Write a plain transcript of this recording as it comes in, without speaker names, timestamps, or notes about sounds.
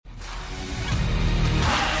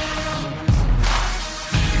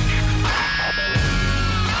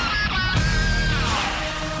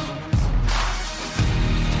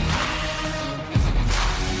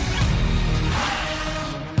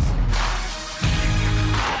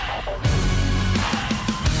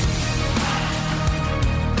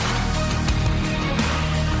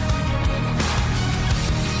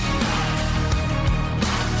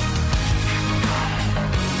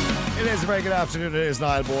very good afternoon. It is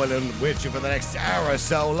Niall Boylan with you for the next hour or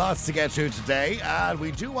so. Lots to get through today. And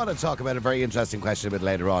we do want to talk about a very interesting question a bit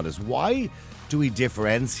later on, is why do we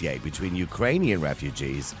differentiate between Ukrainian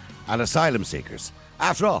refugees and asylum seekers?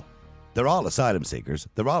 After all, they're all asylum seekers.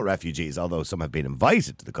 They're all refugees, although some have been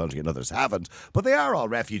invited to the country and others haven't. But they are all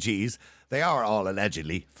refugees. They are all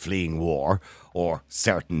allegedly fleeing war or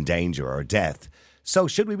certain danger or death. So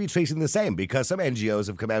should we be treating the same? Because some NGOs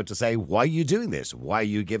have come out to say, why are you doing this? Why are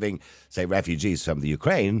you giving, say, refugees from the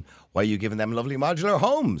Ukraine, why are you giving them lovely modular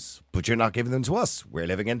homes? But you're not giving them to us. We're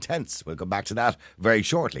living in tents. We'll come back to that very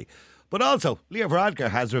shortly. But also, Leo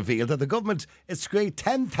Varadkar has revealed that the government is to create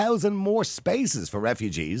 10,000 more spaces for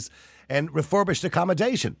refugees in refurbished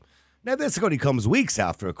accommodation. Now, this only comes weeks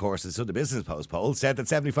after, of course, the Sunday Business Post poll said that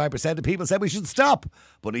 75% of people said we should stop.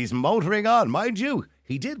 But he's motoring on. Mind you,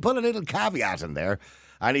 he did put a little caveat in there,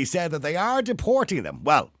 and he said that they are deporting them.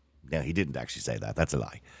 Well, no, he didn't actually say that. That's a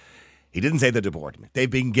lie. He didn't say they're deporting them. They've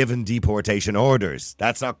been given deportation orders.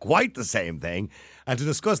 That's not quite the same thing. And to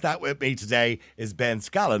discuss that with me today is Ben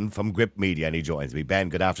Scallan from Gript Media, and he joins me. Ben,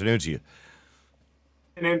 good afternoon to you.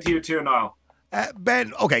 Good afternoon to you too, Niall.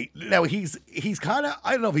 Ben, okay, now he's kind of,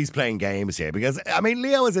 I don't know if he's playing games here, because, I mean,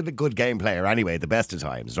 Leo is a good game player anyway, the best of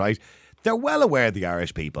times, right? They're well aware, the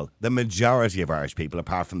Irish people, the majority of Irish people,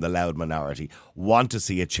 apart from the loud minority, want to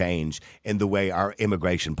see a change in the way our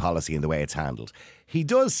immigration policy and the way it's handled. He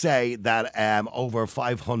does say that over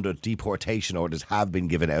 500 deportation orders have been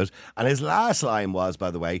given out. And his last line was,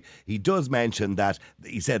 by the way, he does mention that,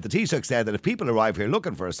 he said, the Taoiseach said that if people arrive here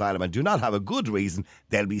looking for asylum and do not have a good reason,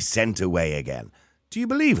 they'll be sent away again. Do you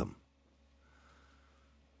believe him?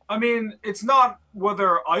 I mean, it's not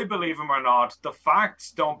whether I believe him or not. The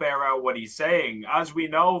facts don't bear out what he's saying. As we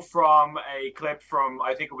know from a clip from,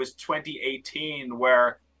 I think it was 2018,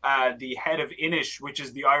 where the head of Inish, which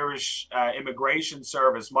is the Irish Immigration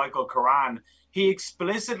Service, Michael Curran, he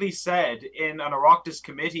explicitly said in an Oireachtas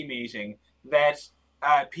committee meeting that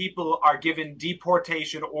people are given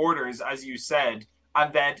deportation orders, as you said,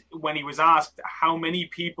 and that when he was asked how many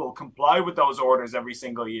people comply with those orders every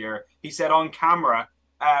single year, he said on camera,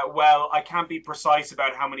 well, I can't be precise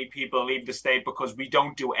about how many people leave the state because we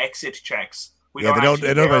don't do exit checks. In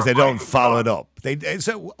other words, they don't follow it up.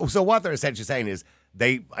 So what they're essentially saying is,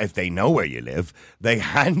 if they know where you live, they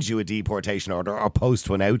hand you a deportation order or post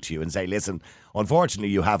one out to you and say, listen, unfortunately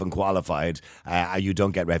you haven't qualified, you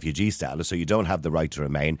don't get refugee status, so you don't have the right to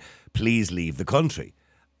remain. Please leave the country.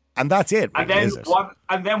 And that's it. And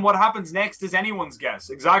then what happens next is anyone's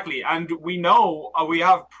guess. Exactly. And we know, we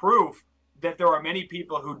have proof that there are many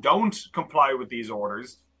people who don't comply with these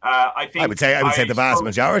orders. I would say the vast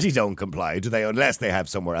majority don't comply, do they? Unless they have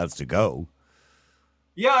somewhere else to go.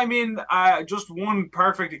 Yeah, I mean, just one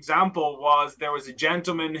perfect example was there was a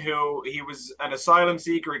gentleman he was an asylum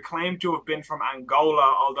seeker. He claimed to have been from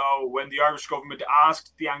Angola, although when the Irish government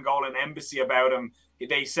asked the Angolan embassy about him,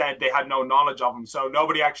 they said they had no knowledge of him. So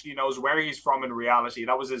nobody actually knows where he's from in reality.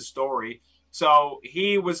 That was his story. So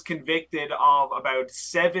he was convicted of about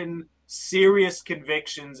 7 serious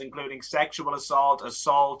convictions, including sexual assault,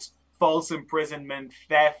 false imprisonment,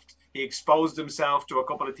 theft. He exposed himself to a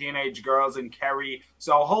couple of teenage girls in Kerry.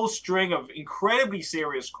 So a whole string of incredibly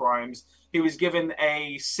serious crimes. He was given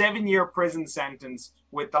a 7-year prison sentence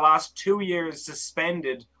with the last 2 years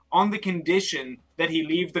suspended on the condition that he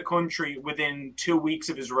leave the country within 2 weeks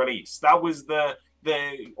of his release. That was the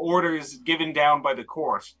orders given down by the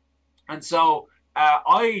court. And so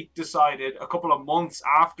I decided a couple of months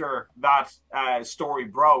after that story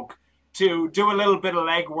broke to do a little bit of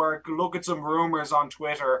legwork, look at some rumors on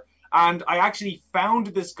Twitter. And I actually found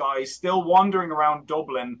this guy still wandering around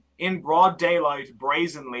Dublin in broad daylight,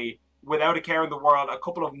 brazenly, without a care in the world, a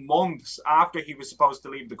couple of months after he was supposed to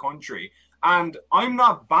leave the country. And I'm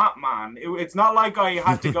not Batman. It's not like I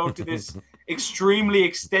had to go to this extremely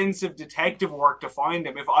extensive detective work to find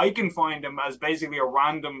him. If I can find him as basically a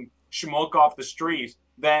random schmuck off the street,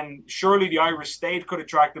 then surely the Irish state could have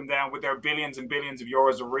tracked them down with their billions and billions of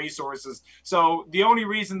euros of resources. So the only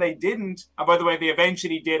reason they didn't, and by the way, they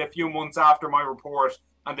eventually did a few months after my report,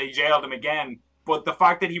 and they jailed him again. But the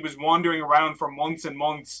fact that he was wandering around for months and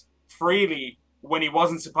months freely when he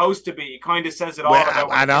wasn't supposed to be kind of says it all.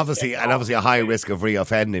 And obviously a high risk of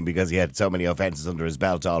reoffending because he had so many offences under his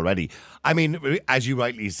belt already. I mean, as you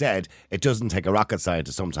rightly said, it doesn't take a rocket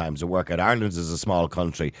scientist sometimes to work out. Ireland is a small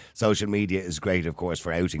country. Social media is great, of course,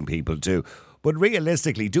 for outing people too. But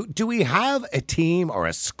realistically, do we have a team or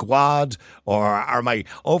a squad, or am I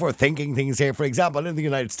overthinking things here? For example, in the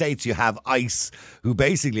United States, you have ICE, who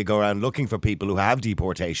basically go around looking for people who have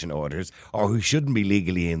deportation orders or who shouldn't be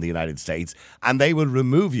legally in the United States, and they will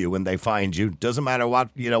remove you when they find you. Doesn't matter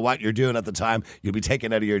what you're doing at the time. You'll be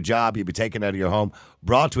taken out of your job, you'll be taken out of your home,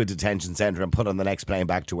 brought to a detention centre and put on the next plane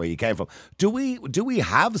back to where you came from. Do we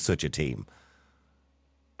have such a team?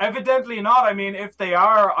 Evidently not. I mean, if they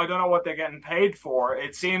are, I don't know what they're getting paid for.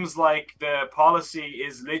 It seems like the policy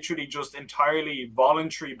is literally just entirely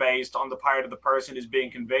voluntary based on the part of the person who's being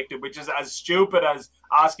convicted, which is as stupid as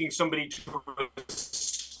asking somebody to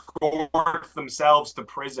escort themselves to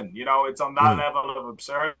prison. It's on that level of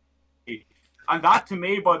absurdity. And that, to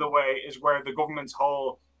me, by the way, is where the government's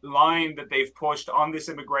whole line that they've pushed on this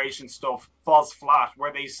immigration stuff falls flat,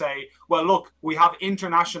 where they say, well, look, we have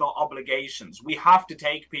international obligations. We have to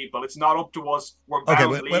take people. It's not up to us. We're bound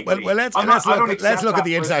legally. Well, let's look at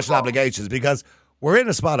the international obligations, because we're in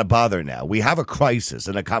a spot of bother now. We have a crisis,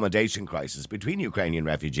 an accommodation crisis between Ukrainian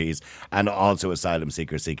refugees and also asylum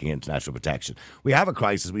seekers seeking international protection. We have a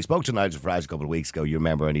crisis. We spoke to Nigel Farage a couple of weeks ago, you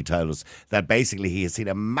remember, and he told us that basically he has seen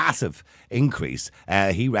a massive increase.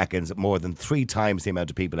 He reckons more than 3 times the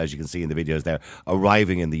amount of people, as you can see in the videos there,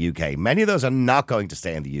 arriving in the UK. Many of those are not going to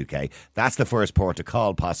stay in the UK. That's the first port of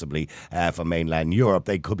call, possibly, from mainland Europe.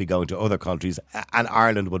 They could be going to other countries, and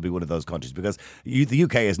Ireland would be one of those countries, because the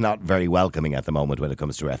UK is not very welcoming at the moment when it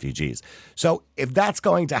comes to refugees. So if that's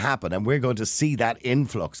going to happen, and we're going to see that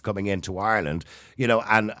influx coming into Ireland,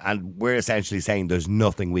 and we're essentially saying there's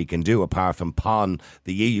nothing we can do apart from pawn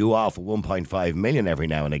the EU off at 1.5 million every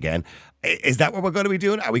now and again, is that what we're going to be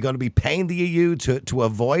doing? Are we going to be paying the EU to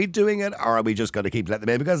avoid doing it, or are we just going to keep letting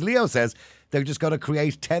them in? Because Leo says they're just going to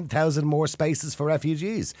create 10,000 more spaces for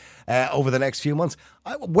refugees over the next few months.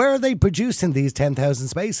 Where are they producing these 10,000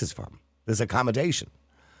 spaces from? This accommodation?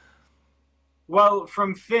 Well,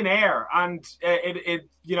 from thin air. And it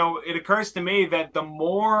occurs to me that the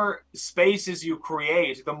more spaces you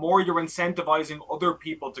create, the more you're incentivizing other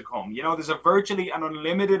people to come. There's a virtually an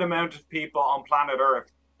unlimited amount of people on planet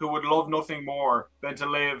Earth who would love nothing more than to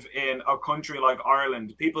live in a country like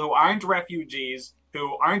Ireland. People who aren't refugees,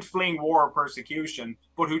 who aren't fleeing war or persecution,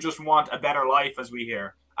 but who just want a better life, as we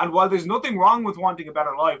hear. And while there's nothing wrong with wanting a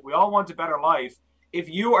better life, we all want a better life. If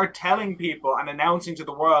you are telling people and announcing to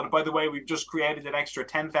the world, by the way, we've just created an extra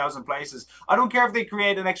 10,000 places. I don't care if they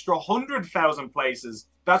create an extra 100,000 places.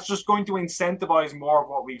 That's just going to incentivize more of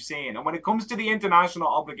what we've seen. And when it comes to the international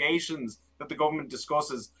obligations that the government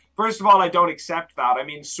discusses, first of all, I don't accept that. I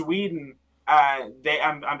mean, Sweden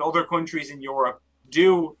and other countries in Europe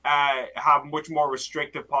do have much more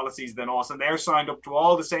restrictive policies than us, and they're signed up to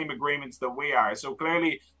all the same agreements that we are. So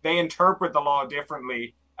clearly they interpret the law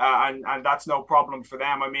differently. And that's no problem for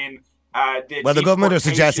them. I mean, the government are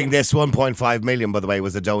suggesting this 1.5 million, by the way,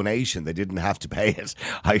 was a donation. They didn't have to pay it.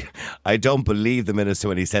 I don't believe the minister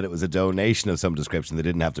when he said it was a donation of some description. They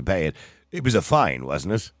didn't have to pay it. It was a fine,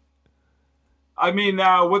 wasn't it? I mean,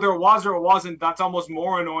 whether it was or it wasn't, that's almost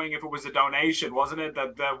more annoying if it was a donation, wasn't it?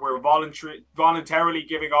 That we're voluntarily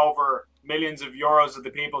giving over millions of euros of the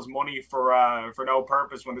people's money for no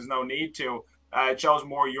purpose when there's no need to. It shows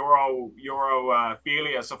more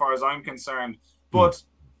Europhilia, so far as I'm concerned. But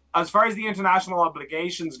as far as the international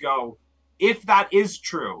obligations go, if that is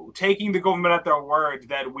true, taking the government at their word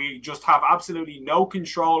that we just have absolutely no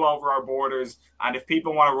control over our borders, and if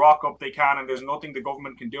people want to rock up, they can, and there's nothing the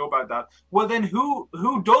government can do about that, well, then who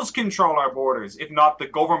does control our borders, if not the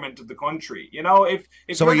government of the country?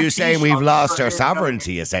 So are you saying we've lost our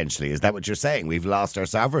sovereignty, essentially? Is that what you're saying? We've lost our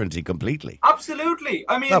sovereignty completely? Absolutely.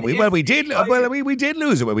 I mean... we did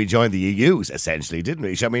lose it when we joined the EU, essentially, didn't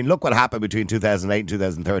we? I mean, look what happened between 2008 and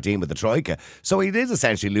 2013 with the Troika. So we did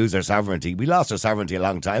essentially lose our sovereignty. We lost our sovereignty a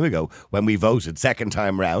long time ago when we voted second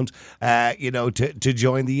time round, to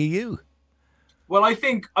join the EU. Well, I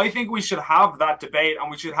think we should have that debate, and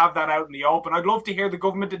we should have that out in the open. I'd love to hear the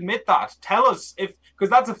government admit that. Tell us because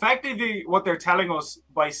that's effectively what they're telling us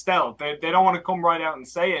by stealth. They don't want to come right out and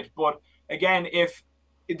say it. But again, if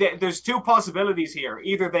there's 2 possibilities here: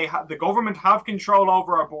 either the government have control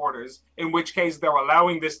over our borders, in which case they're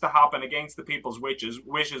allowing this to happen against the people's wishes,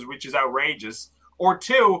 which is outrageous. Or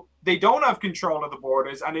 2, they don't have control of the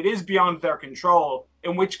borders and it is beyond their control,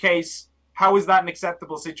 in which case, how is that an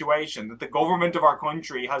acceptable situation? That the government of our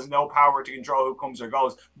country has no power to control who comes or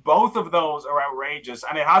goes. Both of those are outrageous,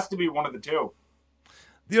 and it has to be one of the 2.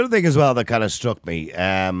 The other thing as well that kind of struck me,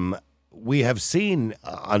 we have seen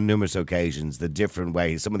on numerous occasions the different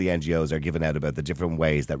ways some of the NGOs are giving out about the different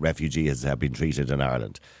ways that refugees have been treated in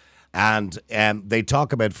Ireland. And they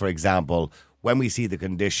talk about, for example, when we see the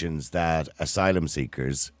conditions that asylum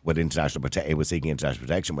seekers with seeking international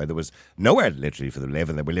protection, where there was nowhere literally for them to live,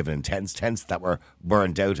 and they were living in tents that were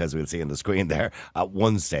burned out, as we'll see on the screen there, at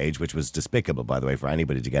one stage, which was despicable, by the way, for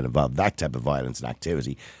anybody to get involved. That type of violence and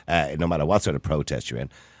activity, no matter what sort of protest you're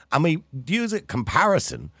in. And we use a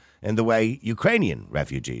comparison in the way Ukrainian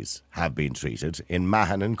refugees have been treated in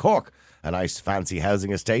Mahon and Cork, a nice fancy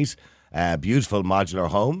housing estate, beautiful modular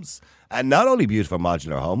homes. And not only beautiful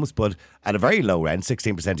modular homes, but at a very low rent,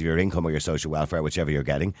 16% of your income or your social welfare, whichever you're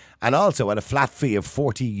getting, and also at a flat fee of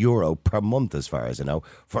 €40 per month, as far as I know,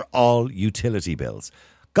 for all utility bills.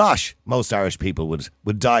 Gosh, most Irish people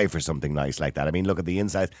would die for something nice like that. I mean, look at the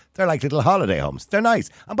inside. They're like little holiday homes. They're nice.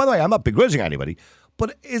 And by the way, I'm not begrudging anybody,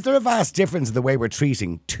 but is there a vast difference in the way we're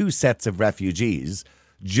treating two sets of refugees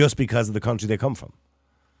just because of the country they come from?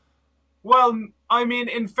 Well, I mean,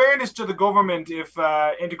 in fairness to the government, if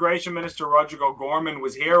Integration Minister Roderick O'Gorman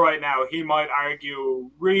was here right now, he might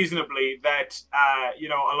argue reasonably that,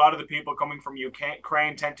 a lot of the people coming from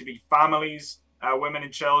Ukraine tend to be families, women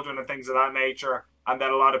and children and things of that nature, and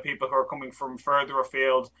that a lot of people who are coming from further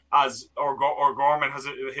afield, as O'Gorman has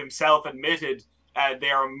himself admitted,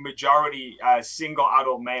 they are majority single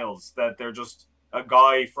adult males, that they're just a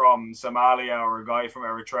guy from Somalia or a guy from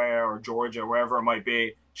Eritrea or Georgia, wherever it might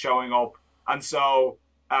be, showing up. And so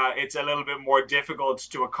it's a little bit more difficult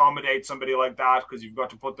to accommodate somebody like that, because you've got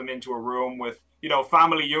to put them into a room with,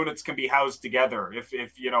 family units can be housed together. If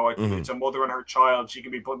it's a mother and her child, she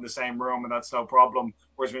can be put in the same room and that's no problem.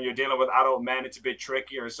 Whereas when you're dealing with adult men, it's a bit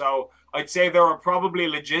trickier. So I'd say there are probably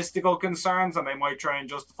logistical concerns, and they might try and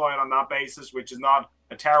justify it on that basis, which is not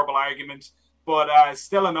a terrible argument. But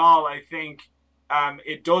still in all, I think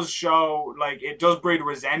it does show, it does breed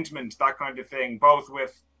resentment, that kind of thing, both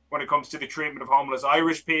when it comes to the treatment of homeless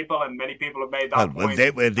Irish people, and many people have made that point.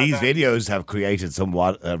 These videos have created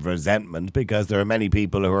somewhat of resentment, because there are many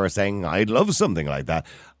people who are saying, I'd love something like that.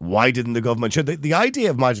 Why didn't the government? The idea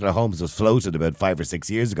of modular homes was floated about 5 or 6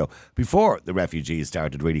 years ago, before the refugees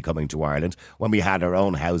started really coming to Ireland, when we had our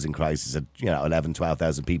own housing crisis at 11,000,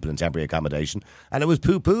 12,000 people in temporary accommodation, and it was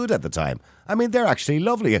poo-pooed at the time. I mean, they're actually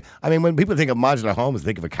lovely. I mean, when people think of modular homes, they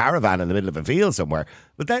think of a caravan in the middle of a field somewhere,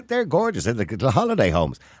 but they're gorgeous. They're like little holiday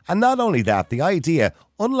homes. And not only that, the idea,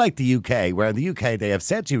 unlike the UK, where in the UK they have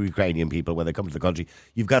said to Ukrainian people when they come to the country,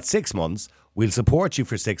 you've got 6 months, we'll support you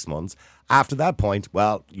for 6 months. After that point,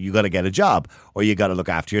 well, you got to get a job, or you got to look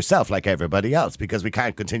after yourself like everybody else, because we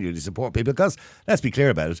can't continue to support people, because, let's be clear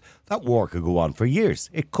about it, that war could go on for years.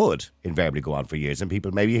 It could invariably go on for years, and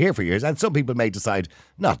people may be here for years, and some people may decide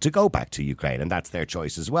not to go back to Ukraine, and that's their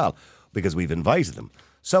choice as well, because we've invited them.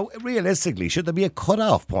 So realistically, should there be a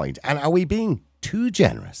cut-off point, and are we being too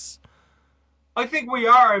generous? I think we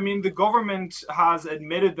are. I mean, the government has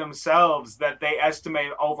admitted themselves that they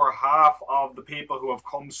estimate over half of the people who have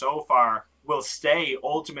come so far will stay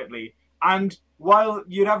ultimately. And while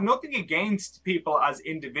you'd have nothing against people as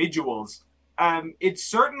individuals, it's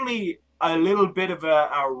certainly a little bit of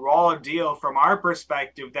a raw deal from our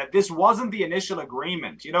perspective that this wasn't the initial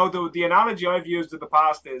agreement. The analogy I've used in the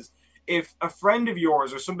past is, if a friend of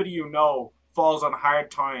yours or somebody falls on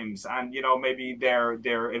hard times, and maybe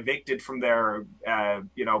they're evicted from their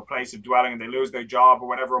place of dwelling, and they lose their job or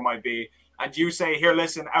whatever it might be, and you say, here,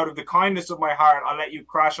 listen, out of the kindness of my heart, I'll let you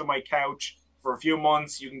crash on my couch for a few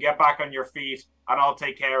months, you can get back on your feet and I'll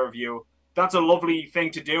take care of you. That's a lovely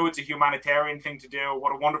thing to do. It's a humanitarian thing to do.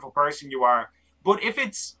 What a wonderful person you are. But if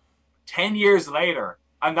it's 10 years later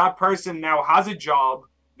and that person now has a job,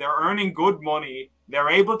 they're earning good money, they're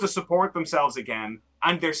able to support themselves again,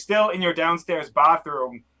 and they're still in your downstairs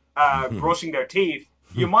bathroom brushing their teeth,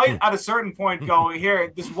 you might at a certain point go,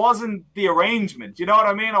 here, this wasn't the arrangement. You know what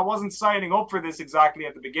I mean? I wasn't signing up for this exactly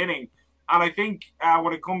at the beginning. And I think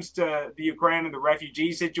when it comes to the Ukraine and the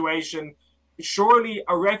refugee situation, surely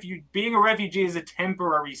being a refugee is a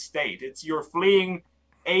temporary state. You're fleeing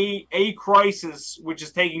a crisis which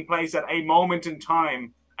is taking place at a moment in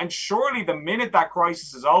time. And surely the minute that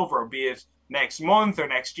crisis is over, be it next month or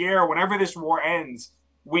next year, whenever this war ends,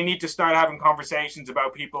 we need to start having conversations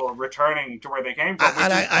about people returning to where they came from.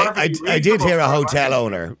 And I did hear a hotel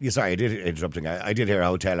owner. Sorry, I did interrupting. I did hear a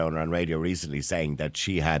hotel owner on radio recently saying that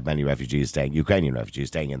she had many Ukrainian refugees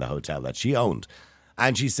staying in the hotel that she owned,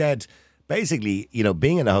 and she said, basically,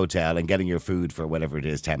 being in a hotel and getting your food for whatever it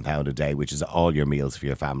is, £10 a day, which is all your meals for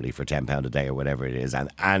your family for £10 a day or whatever it is,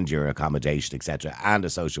 and your accommodation, etc., and a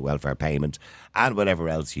social welfare payment and whatever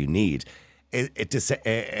else you need.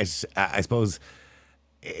 I suppose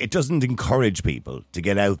it doesn't encourage people to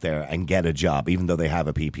get out there and get a job, even though they have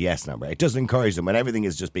a PPS number. It doesn't encourage them when everything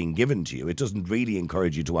is just being given to you. It doesn't really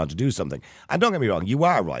encourage you to want to do something. And don't get me wrong, you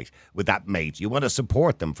are right with that mate. You want to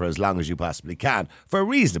support them for as long as you possibly can, for a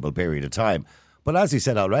reasonable period of time. But as you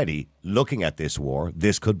said already, looking at this war,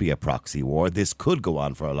 this could be a proxy war. This could go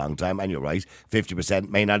on for a long time. And you're right, 50%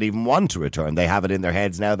 may not even want to return. They have it in their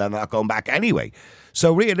heads now they're not going back anyway.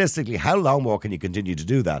 So realistically, how long more can you continue to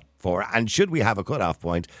do that for? And should we have a cut-off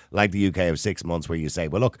point like the UK of 6 months where you say,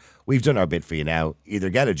 well, look, we've done our bit for you now. Either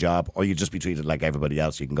get a job or you just be treated like everybody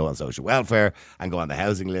else. You can go on social welfare and go on the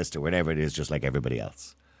housing list or whatever it is, just like everybody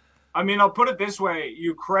else. I mean, I'll put it this way.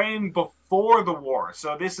 Ukraine before the war,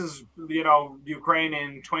 so this is, Ukraine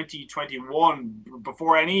in 2021,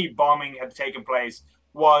 before any bombing had taken place,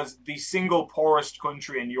 was the single poorest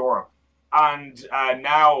country in Europe. And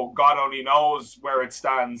now God only knows where it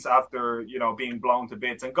stands after, being blown to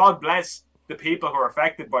bits. And God bless the people who are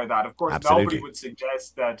affected by that. Of course, Absolutely. Nobody would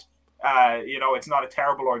suggest that, it's not a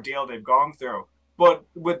terrible ordeal they've gone through. But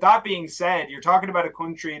with that being said, you're talking about a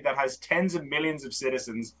country that has tens of millions of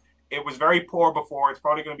citizens. It was very poor before. It's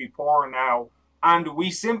probably going to be poorer now. And we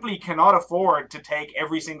simply cannot afford to take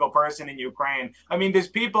every single person in Ukraine. I mean, there's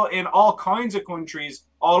people in all kinds of countries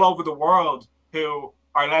all over the world who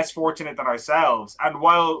are less fortunate than ourselves. And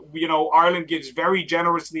while, Ireland gives very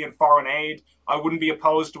generously in foreign aid, I wouldn't be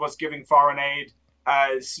opposed to us giving foreign aid,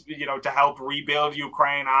 to help rebuild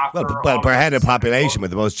Ukraine after. Well, per head of population,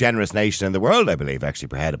 with the most generous nation in the world, I believe, actually,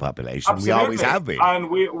 per head of population. Absolutely. We always have been. And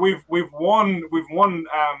we've won.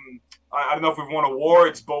 I don't know if we've won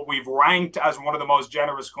awards, but we've ranked as one of the most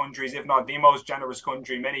generous countries, if not the most generous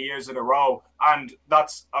country, many years in a row. And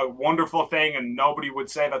that's a wonderful thing, and nobody would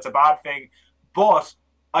say that's a bad thing. But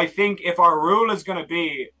I think if our rule is going to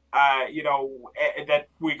be, that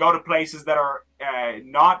we go to places that are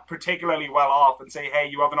not particularly well off and say, hey,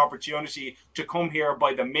 you have an opportunity to come here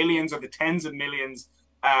by the millions or the tens of millions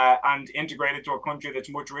and integrate into a country that's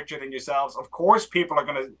much richer than yourselves. Of course, there's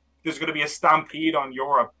going to be a stampede on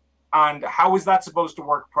Europe. And how is that supposed to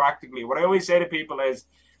work practically? What I always say to people is,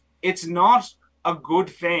 it's not a good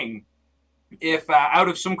thing if out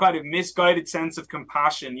of some kind of misguided sense of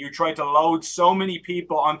compassion, you try to load so many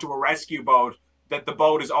people onto a rescue boat that the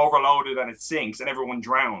boat is overloaded and it sinks and everyone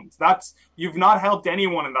drowns. You've not helped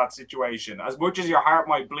anyone in that situation. As much as your heart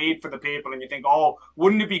might bleed for the people and you think, oh,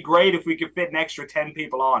 wouldn't it be great if we could fit an extra 10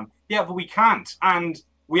 people on? Yeah, but we can't. And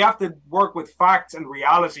we have to work with facts and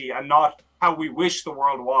reality and not how we wish the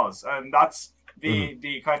world was. And that's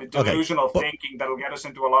the kind of delusional thinking that'll get us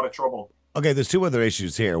into a lot of trouble. Okay, there's two other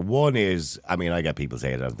issues here. One is, I mean, I get people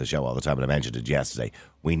saying it on the show all the time, and I mentioned it yesterday,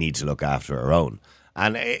 we need to look after our own.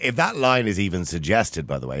 And if that line is even suggested,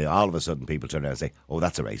 by the way, all of a sudden people turn around and say, oh,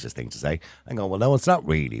 that's a racist thing to say. And go, well, no, it's not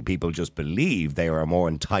really. People just believe they are more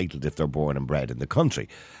entitled if they're born and bred in the country.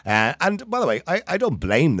 And by the way, I don't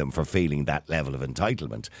blame them for feeling that level of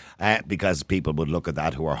entitlement because people would look at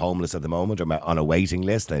that who are homeless at the moment or on a waiting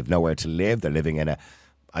list. They have nowhere to live. They're living in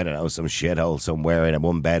some shithole somewhere in a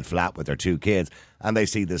one-bed flat with their two kids, and they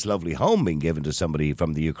see this lovely home being given to somebody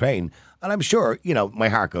from the Ukraine, and I'm sure, my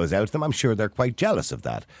heart goes out to them. I'm sure they're quite jealous of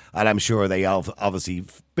that, and I'm sure they obviously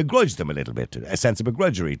begrudge them a little bit, a sense of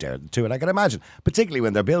begrudgery there too, and I can imagine, particularly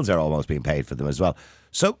when their bills are almost being paid for them as well.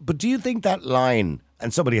 So, but do you think that line,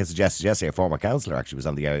 and somebody has suggested yesterday, a former councillor actually was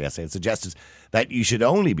on the air yesterday, and suggested that you should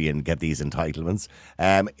only get these entitlements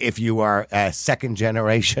if you are second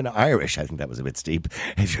generation Irish. I think that was a bit steep.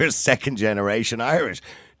 If you're second generation Irish,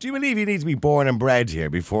 do you believe you need to be born and bred here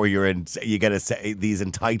before you get these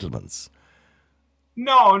entitlements?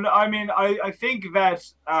 No, I mean, I think that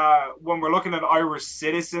when we're looking at Irish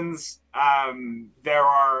citizens, there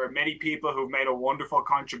are many people who've made a wonderful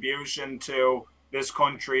contribution to this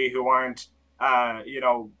country who aren't,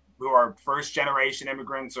 who are first generation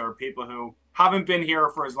immigrants or people who haven't been here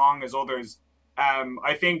for as long as others.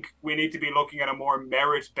 I think we need to be looking at a more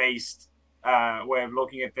merit-based way of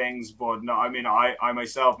looking at things. But no, I mean, I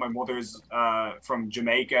myself, my mother's from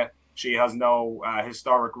Jamaica. She has no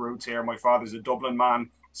historic roots here. My father's a Dublin man.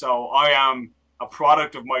 So I am a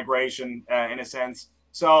product of migration in a sense.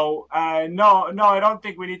 So no, I don't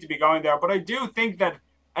think we need to be going there. But I do think that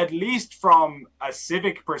at least from a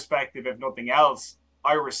civic perspective, if nothing else,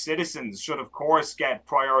 Irish citizens should, of course, get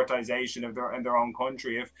prioritization in their own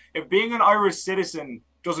country. If being an Irish citizen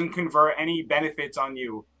doesn't confer any benefits on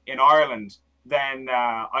you in Ireland, then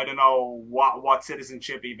I don't know what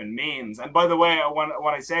citizenship even means. And by the way,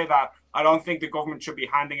 when I say that, I don't think the government should be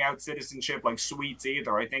handing out citizenship like sweets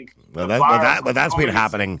either. I think that's been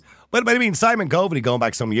happening. But I mean, Simon Coveney, going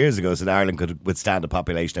back some years ago, said Ireland could withstand a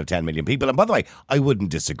population of 10 million people. And by the way, I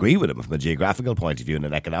wouldn't disagree with him from a geographical point of view and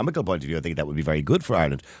an economical point of view. I think that would be very good for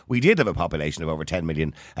Ireland. We did have a population of over 10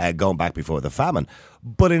 million going back before the famine.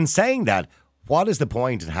 But in saying that, what is the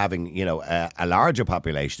point in having, a larger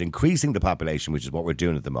population, increasing the population, which is what we're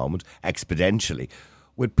doing at the moment, exponentially,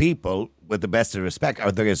 with people, with the best of respect,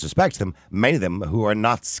 or there is respect to them, many of them who are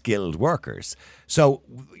not skilled workers. So,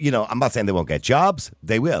 I'm not saying they won't get jobs,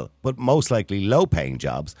 they will, but most likely low-paying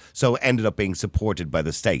jobs, so ended up being supported by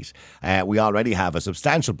the state. We already have a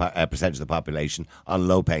substantial percentage of the population on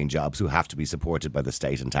low-paying jobs who have to be supported by the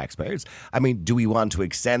state and taxpayers. I mean, do we want to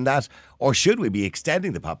extend that, or should we be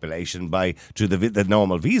extending the population to the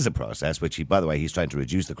normal visa process, which, by the way, he's trying to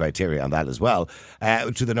reduce the criteria on that as well,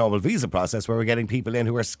 to the normal visa process where we're getting people in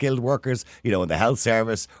who are skilled workers, in the health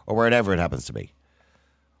service or wherever it happens to be?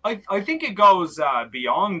 I think it goes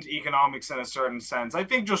beyond economics in a certain sense. I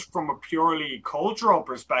think just from a purely cultural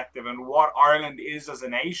perspective and what Ireland is as a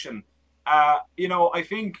nation, I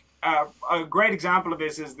think a great example of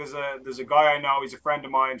this is there's a guy I know, he's a friend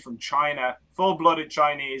of mine from China, full-blooded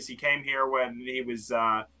Chinese. He came here when he was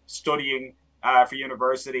studying for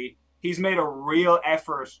university. He's made a real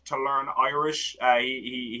effort to learn Irish.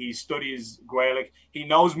 He studies Gaelic. He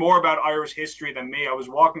knows more about Irish history than me. I was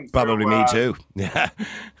walking through... Probably me too. Yeah.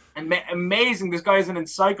 Amazing. This guy's an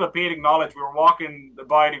encyclopedic knowledge. We were walking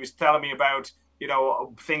by and he was telling me about,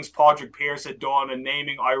 things Padraig Pearse had done and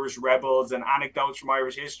naming Irish rebels and anecdotes from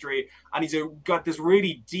Irish history. And he's got this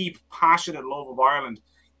really deep, passionate love of Ireland.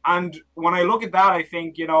 And when I look at that, I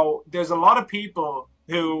think, there's a lot of people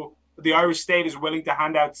who the Irish state is willing to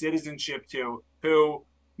hand out citizenship to who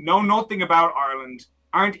know nothing about Ireland,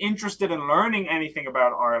 aren't interested in learning anything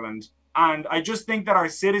about Ireland. And I just think that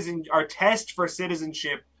our test for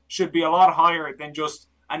citizenship should be a lot higher than just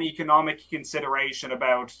an economic consideration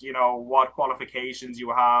about, what qualifications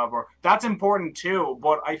you have, or that's important too.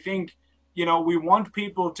 But I think, we want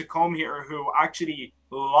people to come here who actually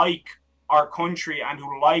like our country and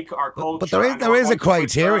who like our culture. But there is a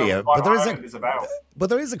criteria. But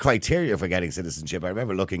there is a criteria for getting citizenship. I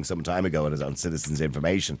remember looking some time ago on citizens'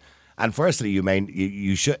 information. And firstly,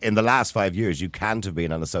 you should, in the last 5 years, you can't have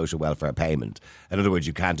been on a social welfare payment. In other words,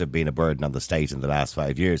 you can't have been a burden on the state in the last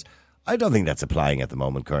 5 years. I don't think that's applying at the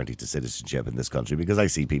moment currently to citizenship in this country, because I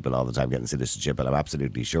see people all the time getting citizenship and I'm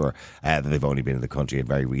absolutely sure that they've only been in the country in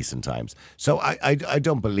very recent times. So I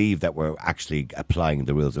don't believe that we're actually applying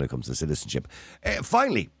the rules when it comes to citizenship.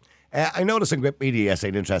 Finally, I noticed in Gript Media yesterday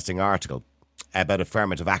an interesting article about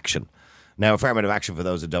affirmative action. Now, affirmative action, for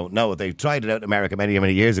those who don't know, they tried it out in America many,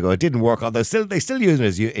 many years ago. It didn't work, although they still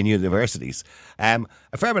use it in universities.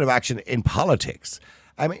 Affirmative action in politics.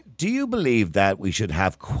 I mean, do you believe that we should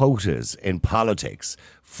have quotas in politics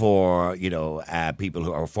for, people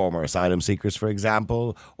who are former asylum seekers, for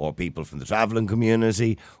example, or people from the travelling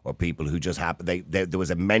community, or people who just happen? There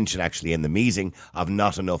was a mention actually in the meeting of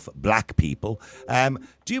not enough black people.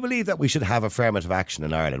 Do you believe that we should have affirmative action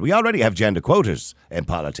in Ireland? We already have gender quotas in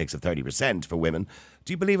politics of 30% for women.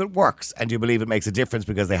 Do you believe it works? And do you believe it makes a difference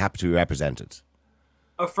because they happen to be represented?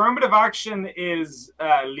 Affirmative action is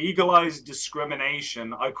legalized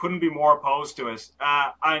discrimination. I couldn't be more opposed to it.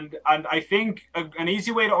 And I think an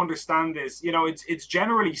easy way to understand this, it's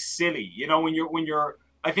generally silly.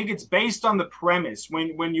 I think it's based on the premise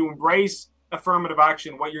when you embrace affirmative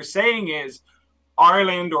action, what you're saying is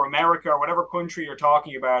Ireland or America or whatever country you're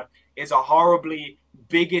talking about is a horribly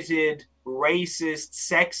bigoted, racist,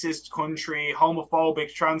 sexist country,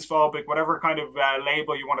 homophobic, transphobic, whatever kind of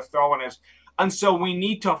label you want to throw on it. And so we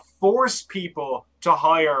need to force people to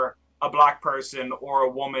hire a black person or a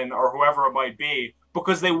woman or whoever it might be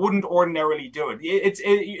because they wouldn't ordinarily do it.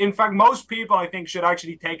 In fact, most people, I think, should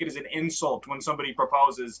actually take it as an insult when somebody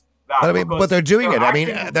proposes that. But they're doing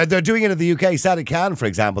it. They're doing it in the UK. Sadiq Khan, for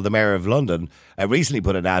example, the mayor of London, recently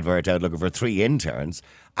put an advert out looking for 3 interns,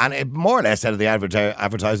 and it more or less out of the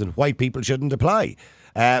advertisement, white people shouldn't apply.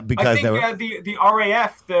 Because I think the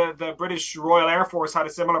RAF, the British Royal Air Force, had a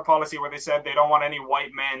similar policy where they said they don't want any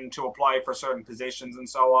white men to apply for certain positions and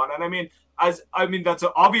so on. And that's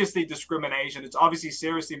obviously discrimination. It's obviously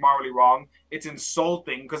seriously morally wrong. It's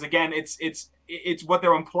insulting because again, it's what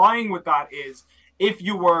they're implying with that is if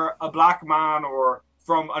you were a black man or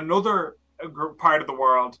from another part of the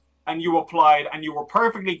world and you applied and you were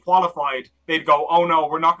perfectly qualified, they'd go, oh no,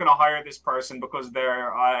 we're not going to hire this person because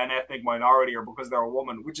they're an ethnic minority or because they're a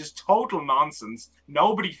woman, which is total nonsense.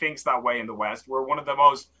 Nobody thinks that way in the West. We're one of the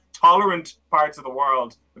most tolerant parts of the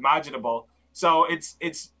world imaginable. So it's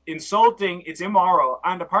insulting, it's immoral,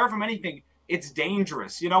 and apart from anything, it's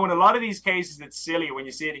dangerous. In a lot of these cases, it's silly when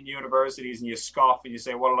you see it in universities and you scoff and you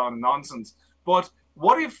say, what a lot of nonsense. But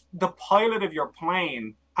what if the pilot of your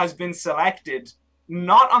plane has been selected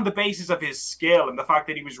not on the basis of his skill and the fact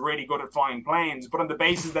that he was really good at flying planes, but on the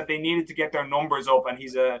basis that they needed to get their numbers up and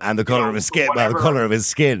he's and the color of his skin, the color of his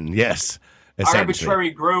skin, yes,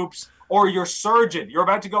 arbitrary groups, or your surgeon, you're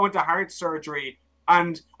about to go into heart surgery,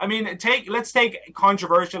 and I mean, let's take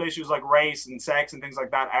controversial issues like race and sex and things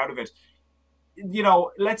like that out of it.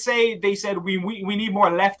 Let's say they said we need more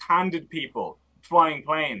left-handed people flying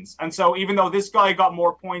planes, and so even though this guy got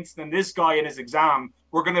more points than this guy in his exam,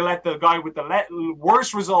 we're going to let the guy with the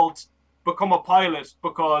worst result become a pilot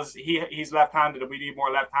because he's left-handed and we need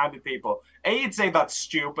more left-handed people. A, you'd say that's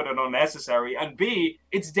stupid and unnecessary, and B,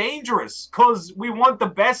 it's dangerous because we want the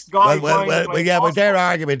best guy. But their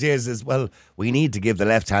argument is we need to give the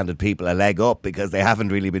left-handed people a leg up because they haven't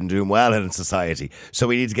really been doing well in society. So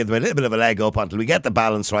we need to give them a little bit of a leg up until we get the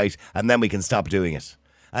balance right, and then we can stop doing it.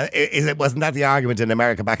 Wasn't that the argument in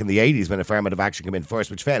America back in the 80s when affirmative action came in first,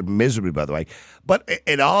 which failed miserably, by the way? But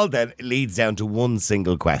it all then leads down to one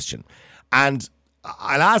single question. And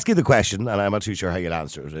I'll ask you the question, and I'm not too sure how you'll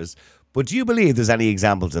answer it, but do you believe there's any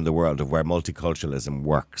examples in the world of where multiculturalism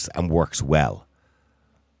works and works well?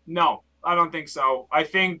 No, I don't think so. I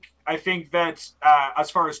think that as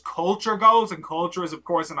far as culture goes, and culture is, of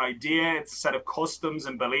course, an idea, it's a set of customs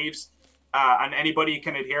and beliefs, and anybody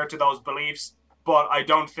can adhere to those beliefs. But I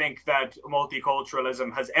don't think that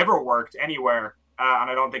multiculturalism has ever worked anywhere, and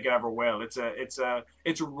I don't think it ever will.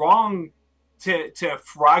 It's wrong to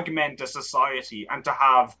fragment a society and to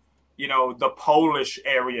have, the Polish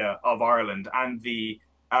area of Ireland and the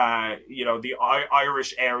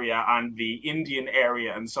Irish area and the Indian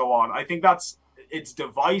area and so on. I think it's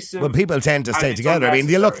divisive. Well, people tend to stay together. I mean,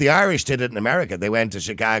 the Irish did it in America. They went to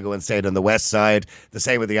Chicago and stayed on the west side. The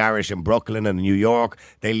same with the Irish in Brooklyn and New York.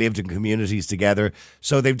 They lived in communities together.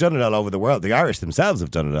 So they've done it all over the world. The Irish themselves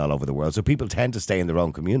have done it all over the world. So people tend to stay in their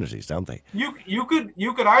own communities, don't they? You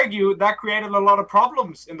could argue that created a lot of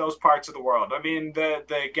problems in those parts of the world. I mean, the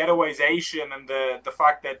ghettoization and the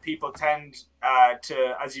fact that people tend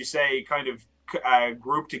to, as you say, kind of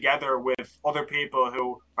group together with other people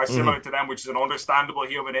who are similar to them, which is an understandable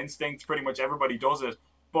human instinct. Pretty much everybody does it.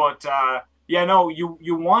 But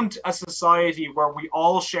you want a society where we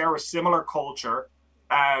all share a similar culture,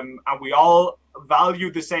 and we all value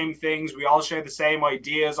the same things. We all share the same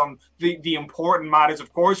ideas on the important matters.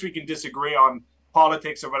 Of course, we can disagree on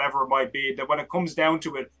politics or whatever it might be. That when it comes down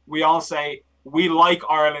to it, we all say we like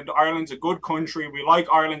Ireland. Ireland's a good country. We like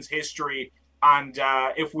Ireland's history. And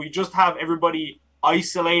if we just have everybody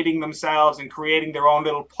isolating themselves and creating their own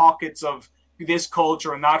little pockets of this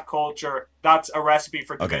culture and that culture, that's a recipe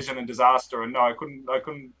for division and disaster. And no, I couldn't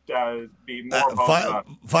be more opposed to that.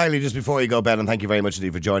 Finally, just before you go, Ben, and thank you very much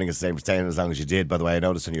indeed for joining us today, for staying as long as you did. By the way, I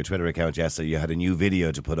noticed on your Twitter account yesterday you had a new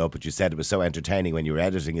video to put up, but you said it was so entertaining when you were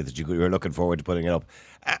editing it that you were looking forward to putting it up.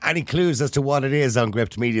 Any clues as to what it is on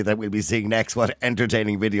Gript Media that we'll be seeing next? What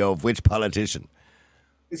entertaining video of which politician?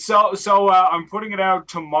 So I'm putting it out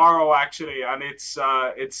tomorrow, actually, and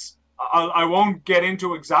I won't get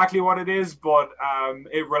into exactly what it is, but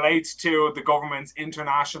it relates to the government's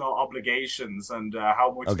international obligations and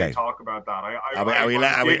how much they talk about that.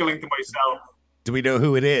 I'm giggling to myself. Do we know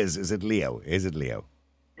who it is? Is it Leo?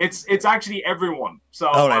 It's actually everyone. So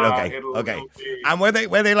okay. And were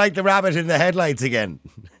they like the rabbit in the headlights again?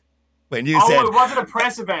 When you said it wasn't a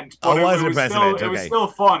press event. But it was still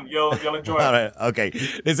fun. You'll enjoy it. All right, okay.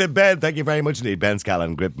 Listen, Ben, thank you very much indeed. Ben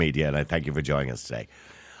Scallan, Gript Media, and I thank you for joining us today.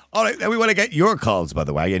 All right, now we want to get your calls, by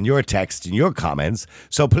the way, and your texts and your comments.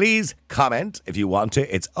 So please comment if you want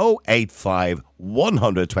to. It's 085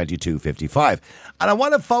 122 55. And I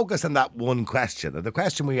want to focus on that one question. And the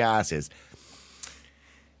question we ask is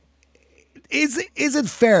it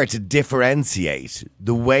fair to differentiate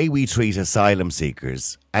the way we treat asylum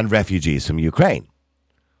seekers and refugees from Ukraine?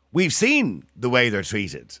 We've seen the way they're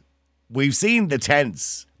treated. We've seen the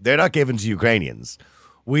tents. They're not given to Ukrainians.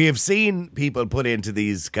 We have seen people put into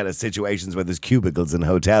these kind of situations where there's cubicles in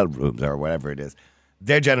hotel rooms or whatever it is.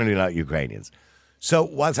 They're generally not Ukrainians. So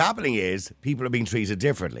what's happening is people are being treated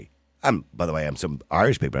differently. And by the way, some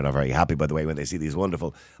Irish people are not very happy, by the way, when they see these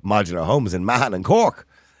wonderful modular homes in Mahon and Cork.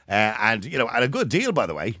 And a good deal, by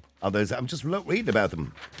the way. I'm just reading about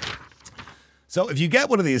them. So if you get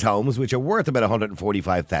one of these homes, which are worth about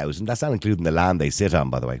 145,000, that's not including the land they sit on,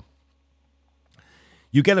 by the way.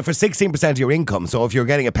 You get it for 16% of your income. So if you're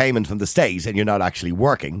getting a payment from the state and you're not actually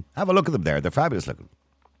working, have a look at them there. They're fabulous looking.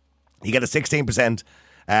 You get a 16%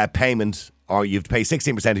 payment, or you have to pay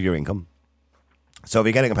 16% of your income. So if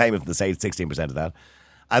you're getting a payment from the state, 16% of that.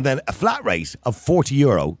 And then a flat rate of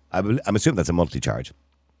 €40. I'm assuming that's a monthly charge.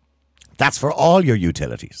 That's for all your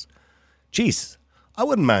utilities. Jeez, I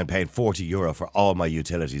wouldn't mind paying €40 for all my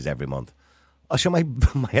utilities every month. Oh, sure, my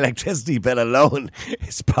electricity bill alone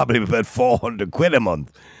is probably about £400 a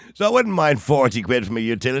month. So I wouldn't mind 40 quid for my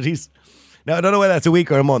utilities. Now, I don't know whether that's a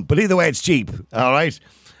week or a month, but either way, it's cheap, all right?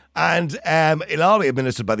 And it'll all be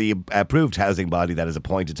administered by the approved housing body that is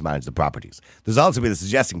appointed to manage the properties. There's also been a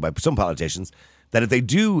suggestion by some politicians that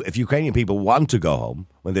if Ukrainian people want to go home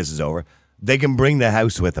when this is over, they can bring the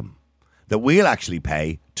house with them. That we'll actually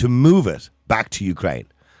pay to move it back to Ukraine.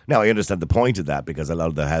 Now, I understand the point of that because a lot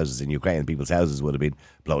of the houses in Ukraine, people's houses would have been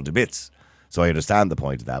blown to bits. So I understand the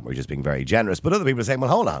point of that. We're just being very generous. But other people are saying, well,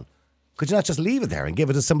 hold on. Could you not just leave it there and give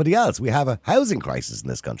it to somebody else? We have a housing crisis in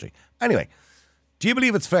this country. Anyway, do you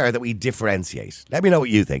believe it's fair that we differentiate? Let me know what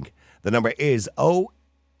you think. The number is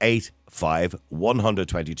 085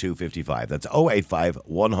 122 55. That's 085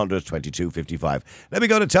 122 55. Let me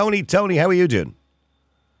go to Tony. Tony, how are you doing?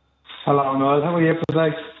 Hello, Niall. How are you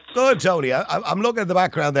today? Good, Tony. I'm looking at the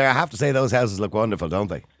background there. I have to say those houses look wonderful, don't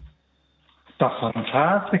they? That's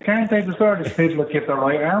fantastic, aren't they? There's various people that give their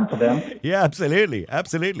right arm to them. Yeah, absolutely.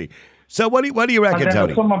 Absolutely. So what do you reckon, and then Tony?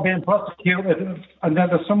 There's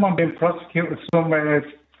someone being prosecuted somewhere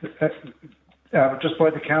just by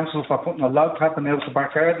the council for putting a log cabin out the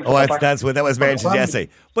backyard. Oh, that was mentioned yesterday.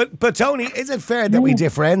 But Tony, is it fair that we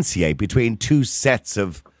differentiate between two sets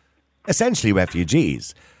of essentially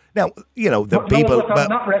refugees? Now, people... No, they're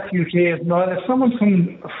not refugees. No, if someone's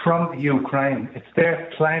coming from the Ukraine, it's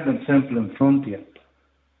there plain and simple in front of you.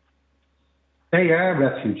 They are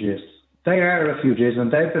refugees.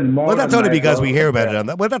 And they've been more. Well, that's only because we hear about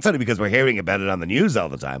it that's only because we're hearing about it on the news all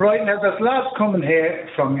the time. Right, now there's lads coming here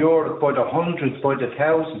from Europe by the hundreds, by the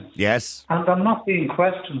thousands. Yes. And they're not being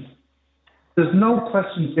questioned. There's no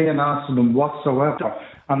questions being asked of them whatsoever.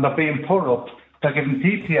 And they're being put up. They're giving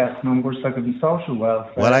PPS numbers, they're giving social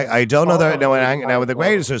welfare. Well, I don't know that. Now, with the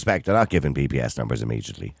greatest respect, they're not giving PPS numbers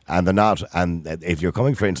immediately. And they're not. And if you're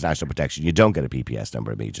coming for international protection, you don't get a PPS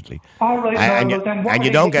number immediately. All right, and you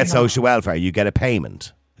don't get social welfare, you get a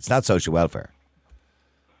payment. It's not social welfare.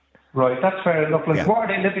 Right, that's fair enough. What are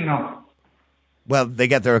they living on? Well, they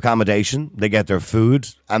get their accommodation, they get their food,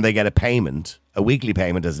 and they get a payment, a weekly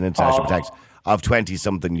payment as an international protection of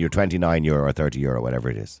 20-something, you're €29 or €30, whatever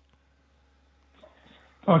it is.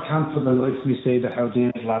 I can't for the life of me say that how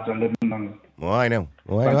these lads are living on. Well, I know.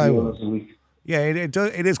 $20 a week. Yeah,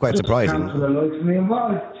 it is quite surprising. Can't for the life of me.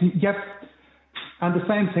 And the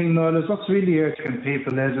same thing, Niall, is what's really irritating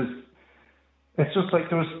people is it's just like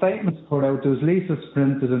there were statements put out, there was leaflets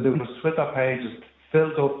printed, and there was Twitter pages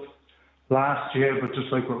filled up last year, but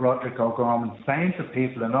just like with Roderick O'Gorman, saying to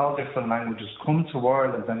people in all different languages, come to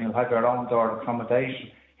Ireland and you'll have your own door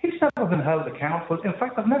accommodation. He's never been held accountable. In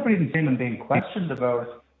fact, I've never even seen him being questioned about it.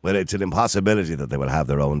 Well, it's an impossibility that they will have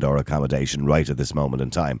their own door accommodation right at this moment in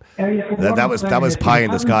time. That was pie in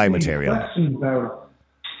the sky material.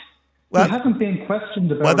 Well, he hasn't been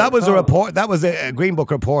questioned about. Well, that was a report. That was a Green Book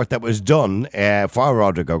report that was done for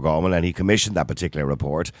Roderick O'Gorman, and he commissioned that particular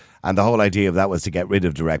report. And the whole idea of that was to get rid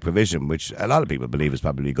of direct provision, which a lot of people believe is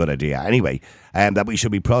probably a good idea anyway, and that we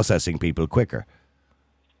should be processing people quicker.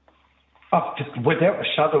 Without a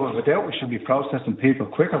shadow of a doubt, we should be processing people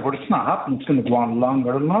quicker, but it's not happening. It's going to go on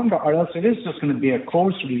longer and longer, or else it is just going to be a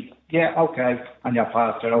cursory, and you're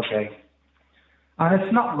past it, okay. And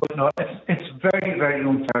it's not right, no, it's very, very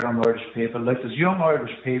unfair on Irish people. Like, there's young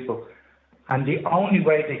Irish people, and the only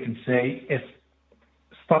way they can say is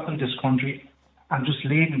stopping this country and just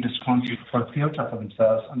leaving this country for a future for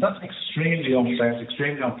themselves. And that's extremely unfair. It's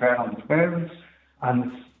extremely unfair on the parents,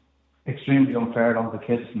 and it's extremely unfair on the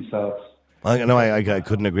kids themselves. I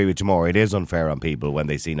couldn't agree with you more. It is unfair on people when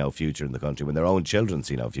they see no future in the country, when their own children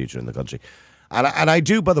see no future in the country. And I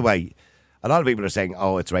do, by the way, a lot of people are saying,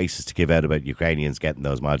 oh, it's racist to give out about Ukrainians getting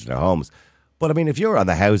those modular homes. But I mean, if you're on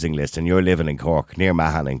the housing list and you're living in Cork, near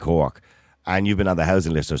Mahon in Cork, and you've been on the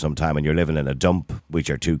housing list for some time and you're living in a dump with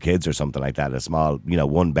your 2 kids or something like that, a small,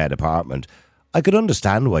 1-bed apartment, I could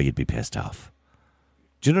understand why you'd be pissed off.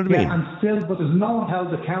 Do you know what I mean? Yeah, and still, but there's no one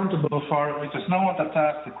held accountable for it. Like, there's no one that's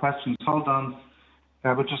asked the questions. Hold on.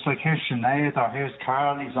 But just like, here's Sinead, or here's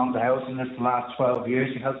Carl, he's on the housing list the last 12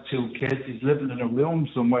 years. He has 2 kids. He's living in a room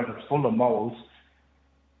somewhere that's full of moles.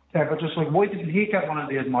 But just like, why didn't he get one of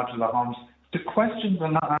these modular homes? The questions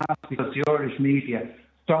are not asked because the Irish media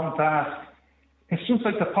don't ask. It's just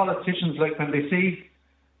like the politicians, like when they see,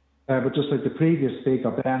 but just like the previous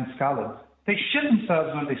speaker, Ben Scallan, they shit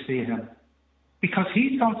themselves when they see him. because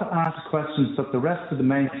he's going to ask questions that the rest of the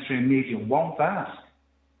mainstream media won't ask.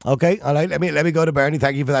 Okay, all right. Let me go to Bernie.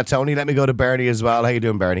 Thank you for that, Tony. Let me go to Bernie as well. How you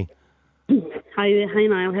doing, Bernie? Hi,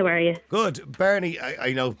 Niall. How are you? Good. Bernie,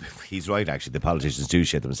 I know he's right, actually. The politicians do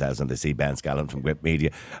shit themselves when they see Ben Scallan from Gript Media.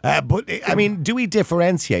 But, I mean, do we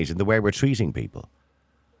differentiate in the way we're treating people?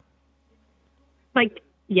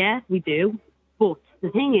 Yeah, we do. But the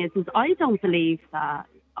thing is I don't believe that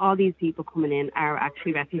all these people coming in are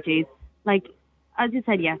actually refugees. As you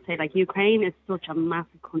said yesterday, Ukraine is such a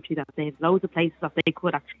massive country that they have loads of places that they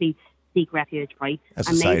could actually seek refuge, right? That's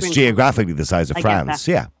the size, geographically the size of France,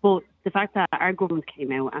 yeah. But the fact that our government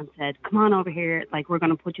came out and said, come on over here, we're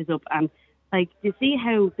going to put you up. And, you see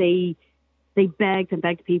how they begged and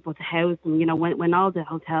begged people to house them, when all the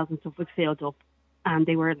hotels and stuff was filled up. And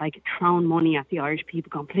they were throwing money at the Irish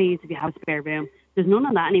people, going, please, if you have a spare room. There's none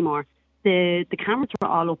of that anymore. The cameras were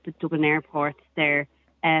all up at Dublin Airport there,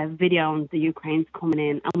 videoing the Ukrainians coming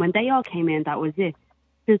in. And when they all came in, that was it.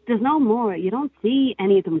 There's no more. You don't see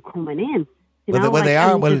any of them coming in.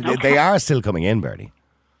 They are still coming in, Bernie.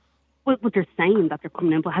 But they're saying that they're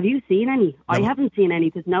coming in. But have you seen any? No. I haven't seen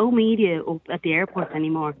any. There's no media up at the airport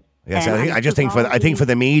anymore. Yes, I think for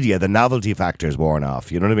the media, the novelty factor is worn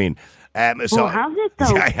off. You know what I mean? Has it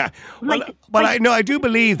though? Yeah. I do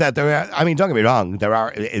believe that there are. I mean, don't get me wrong.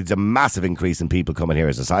 It's a massive increase in people coming here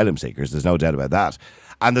as asylum seekers. There's no doubt about that.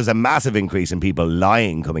 And there's a massive increase in people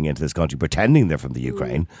lying coming into this country, pretending they're from the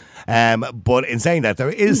Ukraine. But in saying that,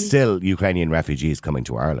 there is still Ukrainian refugees coming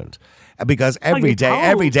to Ireland. Because every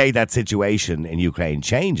day that situation in Ukraine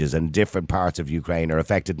changes, and different parts of Ukraine are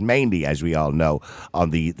affected, mainly, as we all know,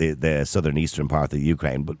 on the southern eastern part of the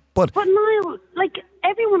Ukraine. But Niall,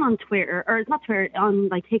 everyone on Twitter, or not Twitter,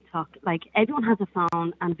 on TikTok, everyone has a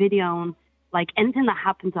phone and videoing anything that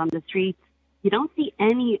happens on the streets. You don't see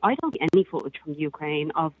any. I don't see any footage from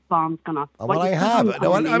Ukraine of bombs going off. Well, I have.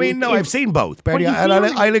 I've seen both, Bernie, and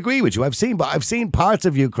I'll agree with you. I've seen parts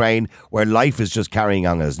of Ukraine where life is just carrying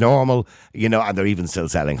on as normal, and they're even still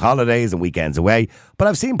selling holidays and weekends away. But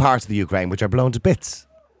I've seen parts of the Ukraine which are blown to bits,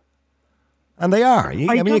 and they are.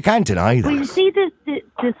 You can't deny that. Well, you see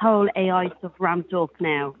this whole AI stuff ramped up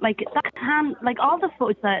now. All the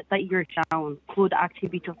footage that you're showing could actually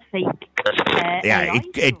be just fake.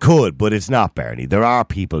 It could, but it's not, Bernie. There are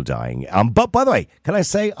people dying. But by the way, can I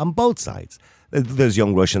say on both sides? There's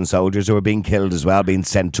young Russian soldiers who are being killed as well, being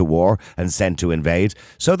sent to war and sent to invade.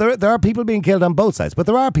 So there are people being killed on both sides. But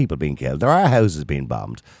there are people being killed. There are houses being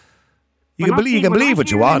bombed. You can believe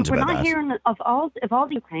what you want about that. We're not hearing of all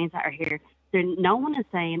the Ukrainians that are here. No one is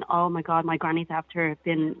saying, "Oh my God, my granny's after have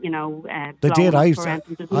been, They did. I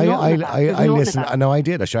listened. I know I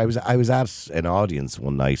did. I was at an audience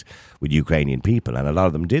one night with Ukrainian people, and a lot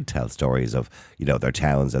of them did tell stories of their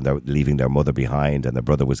towns, and they're leaving their mother behind, and their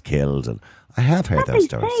brother was killed, and I have heard those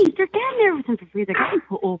stories. They're getting everything for free. They're getting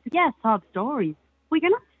put up. Yes, sob stories. But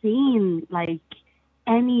you're not seeing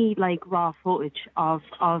any raw footage of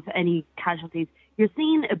any casualties. You're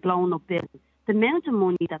seeing a blown up building. The amount of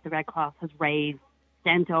money that the Red Cross has raised,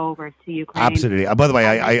 sent over to Ukraine. Absolutely. By the way,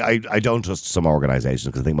 I don't trust some organisations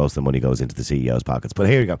because I think most of the money goes into the CEO's pockets. But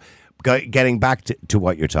here you go. Getting back to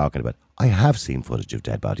what you're talking about, I have seen footage of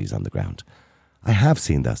dead bodies on the ground. I have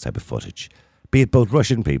seen that type of footage, be it both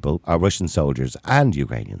Russian people, or Russian soldiers, and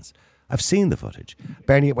Ukrainians. I've seen the footage.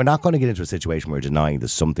 Bernie, we're not going to get into a situation where we're denying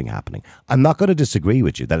there's something happening. I'm not going to disagree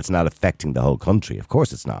with you that it's not affecting the whole country. Of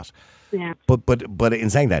course it's not. Yeah. But in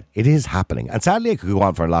saying that, it is happening. And sadly, it could go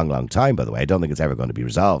on for a long, long time, by the way. I don't think it's ever going to be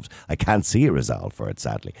resolved. I can't see a resolve for it,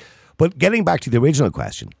 sadly. But getting back to the original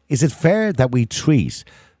question, is it fair that we treat...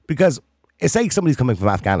 Because, say somebody's coming from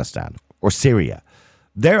Afghanistan or Syria.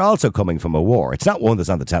 They're also coming from a war. It's not one that's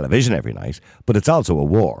on the television every night, but it's also a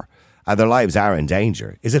war. And their lives are in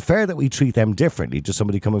danger. Is it fair that we treat them differently to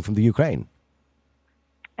somebody coming from the Ukraine?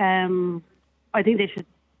 I think they should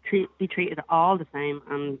be treated all the same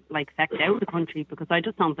and fecked out of the country, because I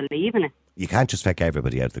just don't believe in it. You can't just feck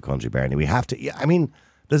everybody out of the country, Bernie. We have to.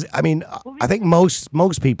 I think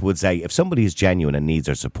most people would say if somebody is genuine and needs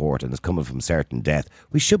our support and is coming from certain death,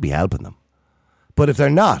 we should be helping them. But if they're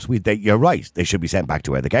not, you're right. They should be sent back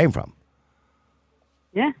to where they came from.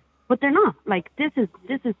 Yeah, but they're not. This is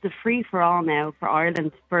the free for all now for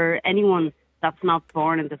Ireland, for anyone that's not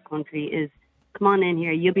born in this country. Is come on in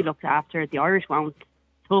here. You'll be looked after. The Irish won't.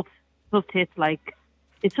 Tough tits. There's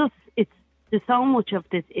so much of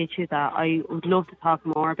this issue that I would love to talk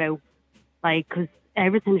more about. Because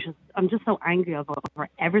everything's just, I'm just so angry over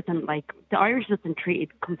everything. The Irish have been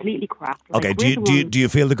treated completely crap. Okay, do you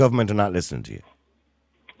feel the government are not listening to you?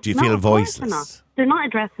 Do you feel voiceless? They're not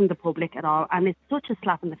addressing the public at all, and it's such a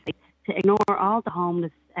slap in the face to ignore all the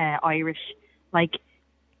homeless Irish Like,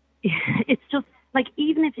 it's just, like,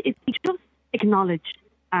 even if we just acknowledged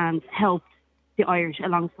and helped the Irish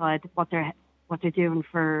alongside what they're doing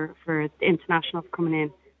for the internationals coming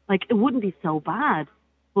in, like, it wouldn't be so bad.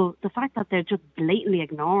 But the fact that they're just blatantly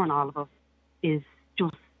ignoring all of us is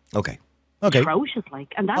just atrocious,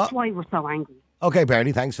 like, and that's why we're so angry. Okay,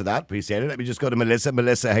 Bernie, thanks for that. Appreciate it. Let me just go to Melissa.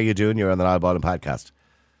 Melissa, how you doing? You're on the Niall Boylan podcast.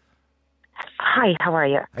 Hi, how are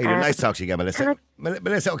you? How you doing? Nice to talk to you again, Melissa.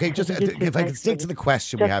 Melissa, okay, just if I can stick to the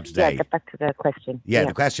question we have today. Yeah, get back to the question. Yeah,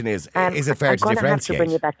 the question is it fair to differentiate? I'm going to have to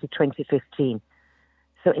bring you back to 2015.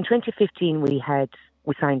 So in 2015, we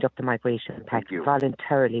signed up the Migration Pact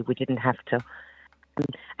voluntarily. We didn't have to.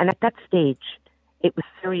 And at that stage, it was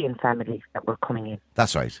Syrian families that were coming in.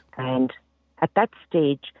 That's right. And at that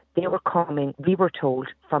stage, they were coming, we were told,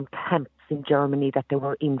 from camps in Germany that they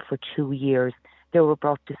were in for 2 years. They were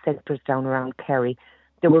brought to centres down around Kerry.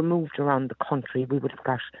 They were moved around the country. We would have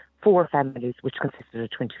got 4 families, which consisted of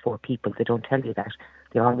 24 people. They don't tell you that.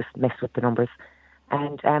 They always mess with the numbers.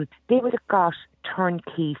 And they would have got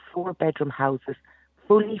turnkey 4-bedroom houses,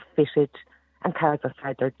 fully fitted, and cars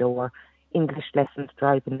outside their door, English lessons,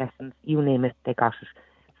 driving lessons, you name it, they got it.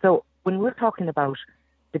 So when we're talking about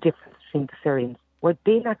the difference between the Syrians, were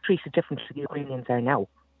they not treated differently to the Ukrainians are now?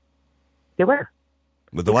 They were.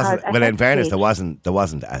 But there wasn't. Well, in fairness, there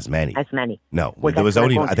wasn't as many. As many. No, well, there was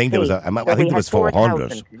only. I think there was. I think there was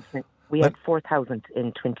 400. We had 4,000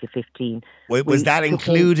 in 2015. Was that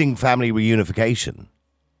including family reunification?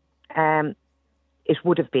 It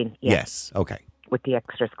would have been. Yes. Okay. With the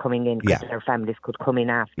extras coming in, because their families could come in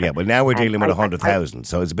after. Yeah, but now we're dealing with 100,000,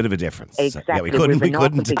 so it's a bit of a difference. Exactly. So, we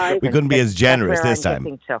couldn't be as generous this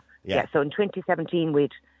time. Yeah. So in 2017,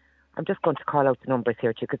 I'm just going to call out the numbers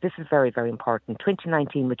here too, because this is very, very important.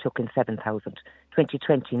 2019, we took in 7,000.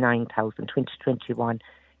 2020, 9,000. 2021,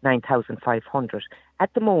 9,500.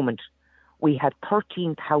 At the moment, we had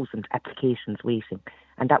 13,000 applications waiting,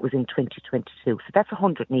 and that was in 2022. So that's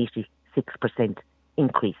 186%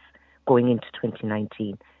 increase going into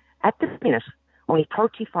 2019. At the minute, only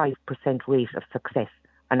 35% rate of success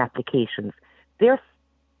on applications. There's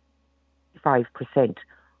 5%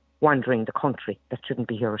 wandering the country that shouldn't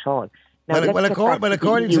be here at all. Now,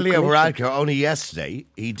 according to Leo Varadkar, only yesterday,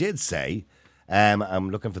 he did say, I'm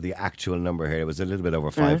looking for the actual number here, it was a little bit over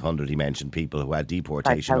 500, he mentioned people who had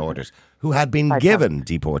deportation orders, who had been given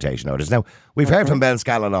deportation orders. Now, we've heard from Ben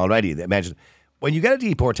Scallan already that mentioned, when you get a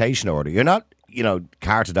deportation order, you're not,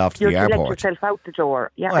 carted off to the airport. You let yourself out the door.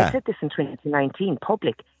 Yeah, I said this in 2019,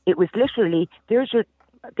 public. It was literally,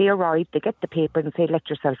 they arrive, they get the paper and say, let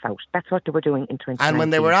yourself out. That's what they were doing in 2019. And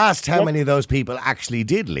when they were asked how many of those people actually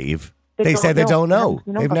did leave, they said they don't know.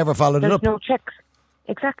 They've never followed it up. There's no checks.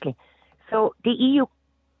 Exactly. So the EU,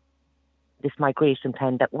 this migration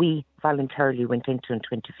plan that we voluntarily went into in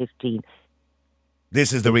 2015.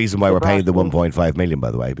 This is the reason why we're paying the 1.5 million,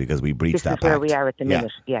 by the way, because we breached that pact. This is where we are at the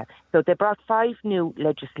minute, yeah. So they brought 5 new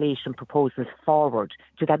legislation proposals forward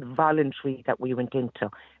to that voluntary that we went into.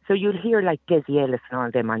 So you'll hear like Desi Ellis and all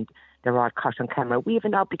them, and they're all caught on camera. We have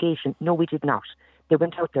an obligation. No, we did not. They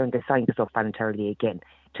went out there and they signed us up voluntarily again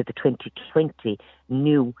to the 2020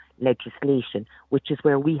 new legislation, which is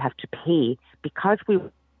where we have to pay because we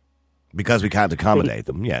can't accommodate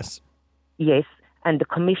them, yes. Yes, and the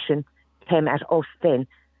Commission came at us then.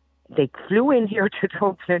 They flew in here to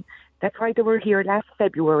Dublin. That's why they were here last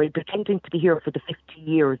February, pretending to be here for the 50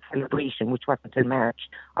 years celebration, which wasn't until March,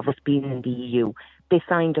 of us being in the EU. They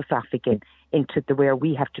signed us off again into where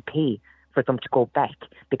we have to pay for them to go back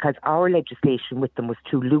because our legislation with them was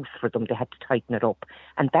too loose for them. They had to tighten it up.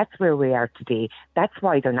 And that's where we are today. That's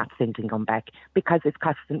why they're not sending them back, because it's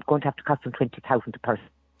going to have to cost them 20,000 a person.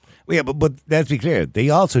 Well, yeah, but let's be clear, they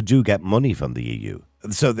also do get money from the EU.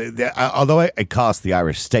 So although it costs the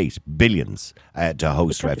Irish state billions to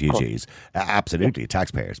host refugees, absolutely,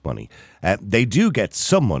 taxpayers' money, they do get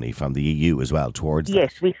some money from the EU as well towards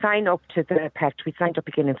Yes, we sign up to the pact. We signed up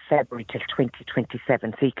again in February till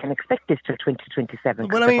 2027. So you can expect this till 2027.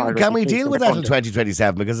 Well, I mean, can we deal with that till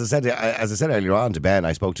 2027? Because as I said earlier on to Ben,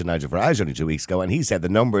 I spoke to Nigel Farage only 2 weeks ago, and he said the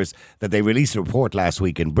numbers that they released a report last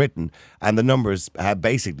week in Britain, and the numbers have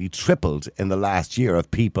basically tripled in the last year of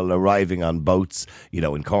people arriving on boats,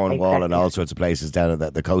 in Cornwall and all sorts of places down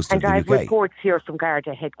at the coast of the UK. And I have reports here from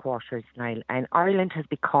Garda headquarters, Niall, and Ireland has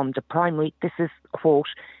become the primary, this is quote,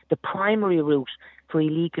 the primary route for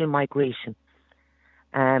illegal migration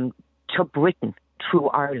to Britain through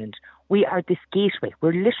Ireland. We are this gateway.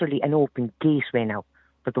 We're literally an open gateway now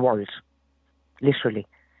for the world, literally.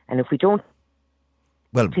 And if we don't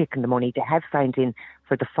take in the money, they have signed in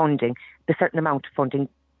for the funding, the certain amount of funding.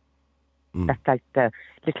 That's like the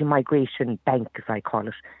little migration bank, as I call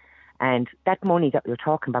it. And that money that we're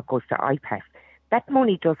talking about goes to IPAS. That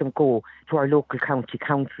money doesn't go to our local county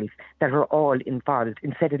councils that are all involved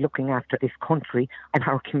instead of looking after this country and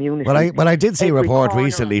our community. Well, I did see a report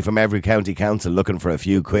recently from every county council looking for a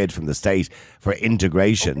few quid from the state for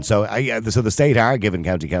integration. So the state are giving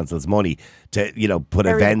county councils money to, put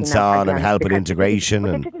events on and help with integration.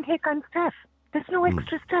 But they didn't take on staff. There's no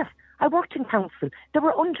extra staff. I worked in council. They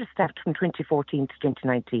were understaffed from 2014 to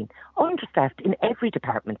 2019. Understaffed in every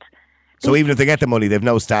department. So even if they get the money, they've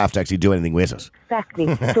no staff to actually do anything with it.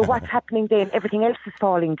 Exactly. So what's happening then? Everything else is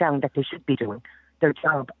falling down that they should be doing. Their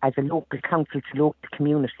job as a local council to local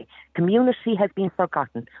community. Community has been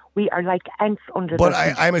forgotten. We are like ants under the... But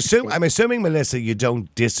I'm assuming, Melissa, you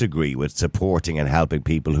don't disagree with supporting and helping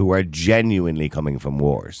people who are genuinely coming from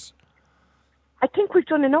wars. I think we've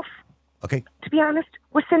done enough. Okay. To be honest,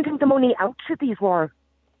 we're sending the money out to these wars.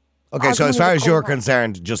 Okay, so as far as you're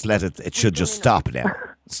concerned, just let it should just stop now.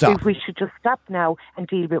 Stop. We should just stop now and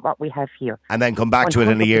deal with what we have here. And then come back 100%. To it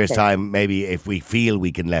in a year's time, maybe if we feel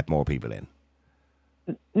we can let more people in.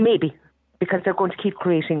 Maybe, because they're going to keep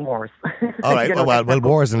creating wars. All right, well,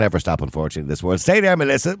 wars will never stop, unfortunately, in this world. Stay there,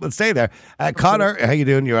 Melissa. We'll stay there. Connor, how you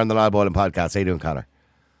doing? You're on the Niall Boylan podcast. How you doing, Connor?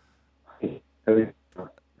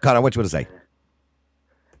 Connor, what you want to say?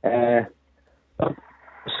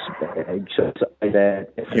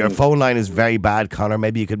 Your phone line is very bad, Connor.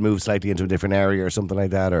 Maybe you could move slightly into a different area or something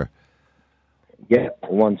like that, or... Yeah,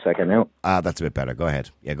 1 second now. That's a bit better. Go ahead.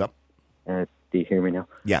 Yeah, go. Do you hear me now?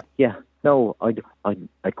 Yeah. Yeah. No, I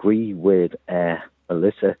agree with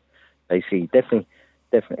Melissa. Basically, definitely,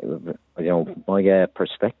 my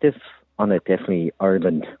perspective on it, definitely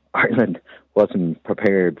Ireland wasn't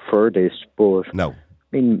prepared for this, but... No. I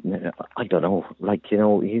mean, I don't know,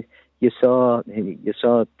 you saw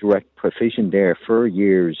direct provision there for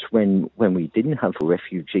years when we didn't have a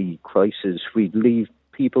refugee crisis. We'd leave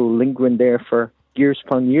people lingering there for years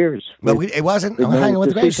upon years. Well, it wasn't. Hang on, with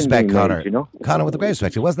the greatest respect, Connor. Connor, with the greatest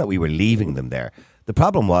respect, it wasn't that we were leaving them there. The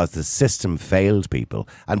problem was the system failed people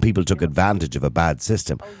and people took advantage of a bad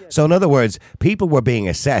system. So in other words, people were being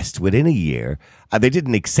assessed within a year and they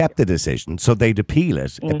didn't accept the decision, so they'd appeal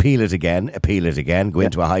it again, go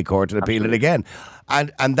into a high court and appeal it again.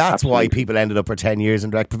 And that's why people ended up for 10 years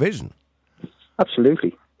in direct provision.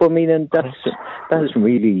 Absolutely. But I mean, and that isn't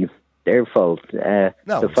really their fault. No,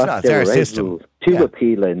 it's not. It's their system. To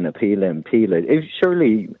appeal it.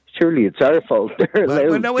 Surely it's our fault.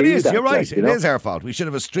 Well, no, it is. You're right. It is our fault. We should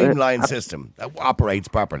have a streamlined system that operates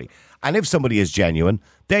properly. And if somebody is genuine,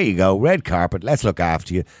 there you go, red carpet, let's look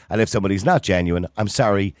after you. And if somebody's not genuine, I'm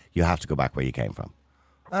sorry, you have to go back where you came from.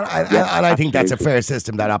 And I think that's a fair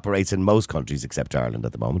system that operates in most countries except Ireland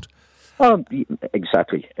at the moment.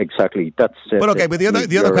 Exactly. That's. But okay, but the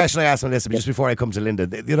other question I asked Melissa, just before I come to Linda,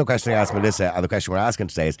 the other question I asked Melissa, and the question we're asking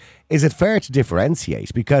today is it fair to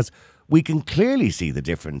differentiate? Because we can clearly see the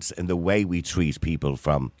difference in the way we treat people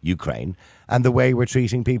from Ukraine and the way we're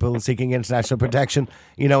treating people seeking international protection,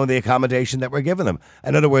 in the accommodation that we're giving them.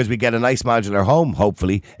 In other words, we get a nice modular home,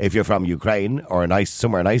 hopefully, if you're from Ukraine, or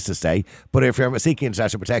somewhere nice to stay. But if you're seeking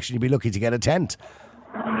international protection, you'd be lucky to get a tent.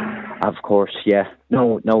 Of course, yeah.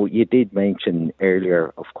 No, you did mention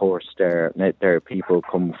earlier, of course, there are people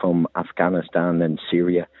come from Afghanistan and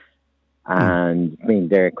Syria, and I mean,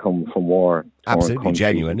 they come from war. Absolutely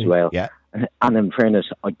genuine as well. Yeah. And in fairness,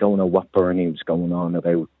 I don't know what Bernie was going on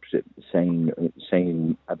about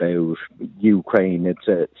saying about Ukraine. It's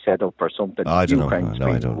a setup or something. I don't know.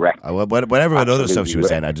 No, I don't. Whatever other stuff she was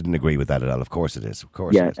saying, I didn't agree with that at all. Of course it is. Of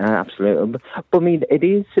course. Yeah, it is. Absolutely. But I mean, it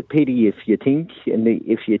is a pity if you think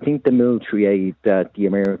the military aid that the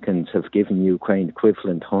Americans have given Ukraine,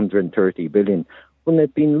 equivalent 130 billion. Wouldn't it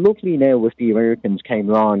have been lovely now if the Americans came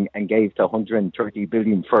along and gave the 130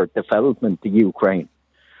 billion for development to Ukraine?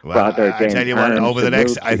 Well, I tell you what, over the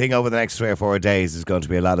next 3 or 4 days, there's going to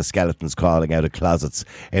be a lot of skeletons crawling out of closets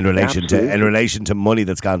in relation to money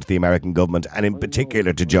that's gone to the American government, and in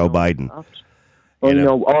particular to Joe Biden.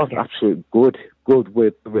 Absolutely good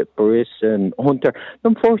with Boris and Hunter.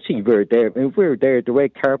 Unfortunately, we're there, the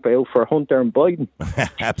red carpet out for Hunter and Biden.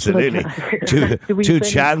 Absolutely, two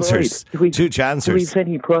chancers. Do we have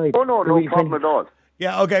any pride? Oh no problem at all.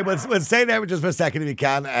 Yeah, okay, we'll stay there just for a second if you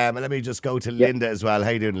can. And let me just go to Linda as well. How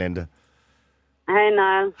you doing, Linda? Hi,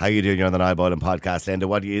 Niall. How you doing? You're on the Niall Boylan podcast, Linda.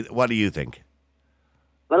 What do you think?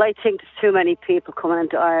 Well, I think there's too many people coming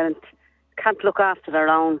into Ireland can't look after their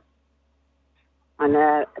own, and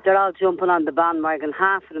they're all jumping on the bandwagon.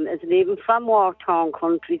 Half of them isn't even from war-torn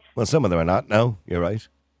countries. Well, some of them are not. No, you're right.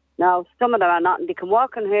 No, some of them are not, and they can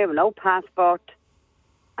walk in here with no passport.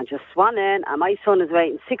 And just swan in, and my son is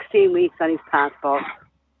waiting 16 weeks on his passport.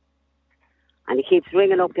 And he keeps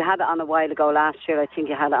ringing up. You had it on a while ago last year. I think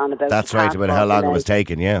you had it on about... That's right, about how long it was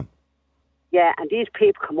taking, yeah. Yeah, and these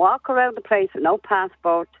people can walk around the place with no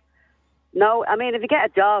passport. No, I mean, if you get a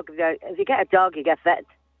dog, you get vetted.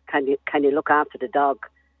 Can you look after the dog?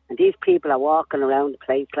 And these people are walking around the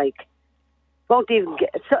place like... Won't even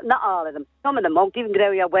get... Not all of them. Some of them won't even get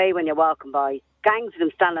out of your way when you're walking by. Gangs of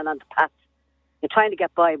them standing on the paths. You're trying to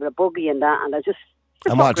get by with a buggy and that, and they're just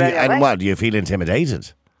and what do you feel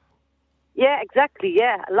intimidated? Yeah, exactly.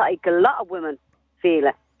 Yeah, like a lot of women feel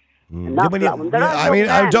it. Not a lot of them.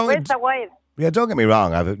 Don't get me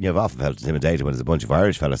wrong. I've often felt intimidated when there's a bunch of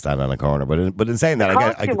Irish fellas standing on a corner. But in saying that,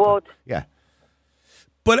 I would. Yeah.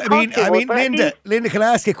 But I mean, Linda, can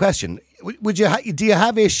I ask you a question? Do you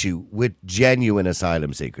have issue with genuine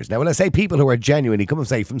asylum seekers? Now, when I say people who are genuinely come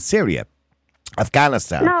say from Syria,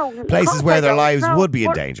 Afghanistan, places where their lives would be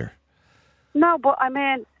in danger. No, but I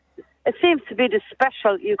mean, it seems to be the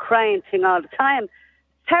special Ukraine thing all the time.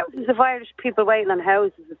 Thousands of Irish people waiting on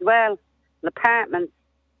houses as well, and apartments,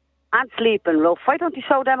 and sleeping rough. Why don't you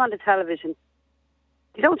show them on the television?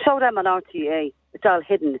 You don't show them on RTA. It's all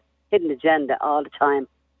hidden agenda all the time.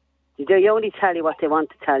 You only tell you what they want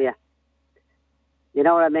to tell you. You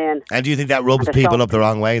know what I mean? And do you think that rubs people up the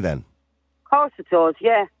wrong way then? Of course it does,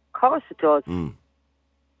 yeah. Of course it does.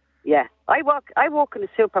 Yeah. I walk in the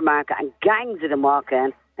supermarket and gangs of them walk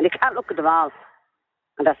in and you can't look at them all.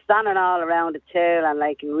 And they're standing all around the till and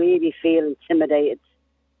like you really feel intimidated.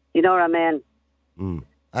 You know what I mean?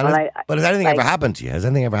 But has anything ever happened to you? Has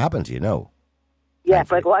anything ever happened to you? No. Yeah,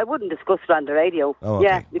 thankfully. But I wouldn't discuss it on the radio. Oh, okay.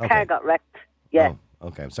 Yeah, the car got wrecked. Yeah. Oh,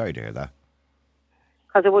 okay, I'm sorry to hear that.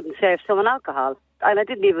 Because I wouldn't serve someone alcohol. And I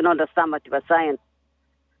didn't even understand what you were saying.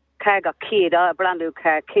 Car got keyed, a brand new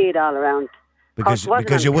car, keyed all around.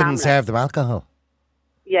 Because you wouldn't serve them alcohol?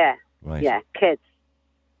 Yeah. Right. Yeah, kids.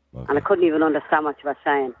 Okay. And I couldn't even understand what you were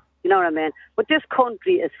saying. You know what I mean? But this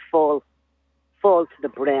country is full to the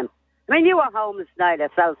brim. I mean, you were homeless now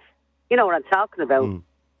yourself. You know what I'm talking about. Do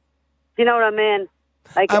you know what I mean?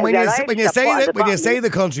 Like, and when you say the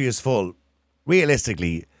country is full,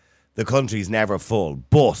 realistically, the country's never full.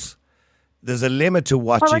 But there's a limit to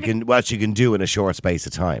what you can do in a short space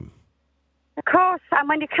of time. Of course, and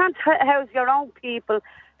when you can't house your own people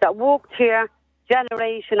that walked here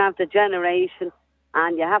generation after generation,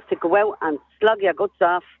 and you have to go out and slug your guts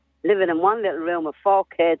off, living in one little room with 4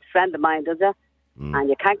 kids, friend of mine does it, and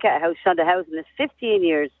you can't get a house, shut the house, and it's 15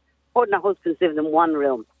 years, her and her husband's living in one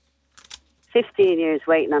room. 15 years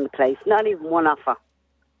waiting on the place, not even one offer.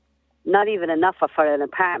 Not even an offer for an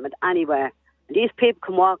apartment anywhere. And these people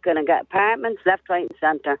can walk in and get apartments left, right and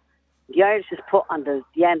centre. The Irish is put on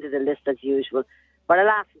the end of the list as usual. But a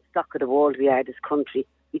laughing stock of the world we are, this country.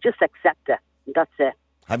 We just accept it, and that's it.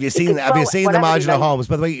 Have you seen the modular homes?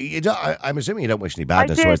 By the way, I'm assuming you don't wish any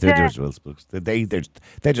badness towards the individuals.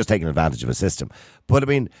 They're just taking advantage of a system. But I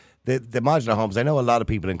mean, the modular homes, I know a lot of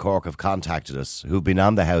people in Cork have contacted us who've been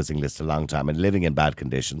on the housing list a long time and living in bad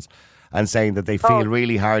conditions and saying that they feel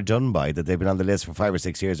really hard done by, that they've been on the list for 5 or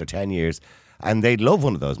 6 years or 10 years and they'd love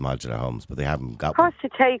one of those modular homes, but they haven't got one. Of course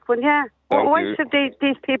you take one, yeah. Why should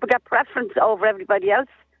these people get preference over everybody else?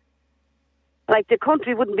 Like, the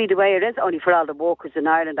country wouldn't be the way it is only for all the workers in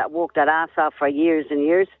Ireland that worked their ass off for years and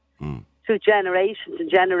years. Through generations and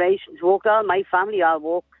generations worked. All my family all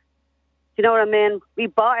worked. Do you know what I mean? We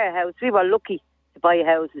bought our house. We were lucky to buy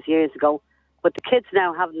houses years ago. But the kids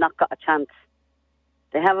now have not got a chance.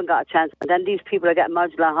 They haven't got a chance. And then these people are getting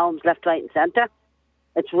modular homes left, right and centre.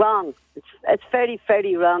 It's wrong. It's very,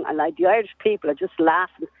 very wrong. And like, the Irish people are just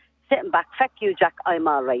laughing, sitting back. Feck you, Jack, I'm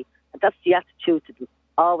all right. And that's the attitude to them.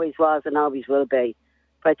 Always was and always will be.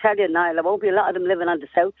 But I tell you, Niall, there won't be a lot of them living on the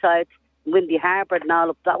south side, Windy Harbour and all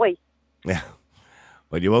up that way. Yeah.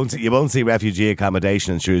 Well, you won't see refugee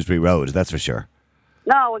accommodation in Shrewsbury Road, that's for sure.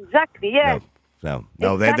 No, exactly, yeah. No.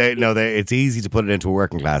 Exactly. It's easy to put it into a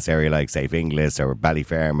working class area like, say, Inglis or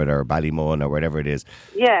Ballyfermot or Ballymun or whatever it is.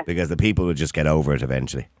 Yeah. Because the people will just get over it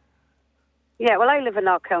eventually. Yeah, well, I live in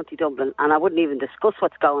North County Dublin and I wouldn't even discuss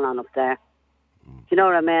what's going on up there. Do you know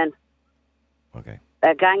what I mean? Okay.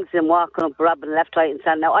 Gangs and walking up, robbing left, right and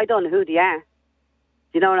centre. Now, I don't know who they are. Do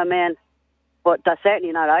you know what I mean? But they're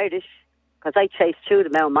certainly not Irish, because I chased through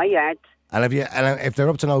them out of my yard. And if they're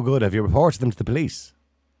up to no good, have you reported them to the police?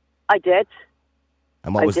 I did.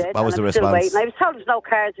 And what was the response? I was told there's no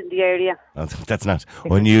cars in the area. Oh, that's not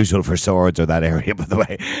unusual for Swords or that area, by the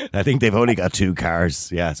way. I think they've only got 2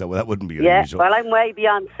 cars. Yeah, so that wouldn't be unusual. Yeah, well, I'm way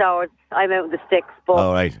beyond Swords. I'm out in the sticks. But,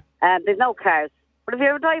 oh, right. There's no cars. But if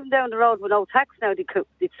you were driving down the road with no tax now,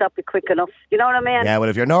 they'd stop you quick enough. You know what I mean? Yeah, well,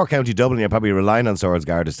 if you're North County Dublin, you're probably relying on Swords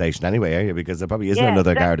Garda Station anyway, are you? Because there probably isn't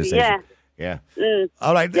another Garda station. Yeah. Mm.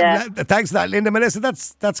 All right. Yeah. Thanks for that, Linda. Melissa,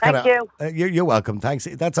 that's kind of... Thank you. You're welcome. Thanks.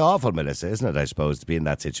 That's awful, Melissa, isn't it, I suppose, to be in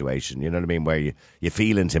that situation, you know what I mean, where you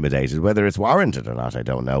feel intimidated. Whether it's warranted or not, I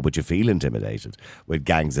don't know, but you feel intimidated with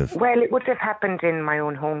gangs of... Well, it would have happened in my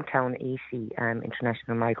own hometown, 80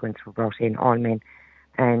 international migrants were brought in, all men,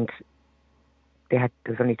 and there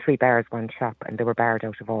was only 3 bars, 1 shop, and they were barred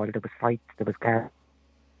out of all. There was fights, there was guards.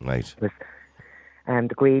 Right. There was,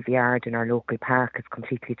 the graveyard in our local park is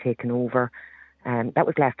completely taken over. That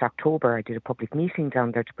was last October. I did a public meeting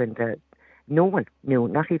down there to bring no one knew,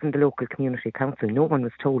 not even the local community council. No one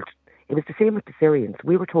was told. It was the same with the Syrians.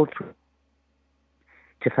 We were told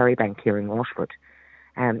to Ferrybank here in Washford,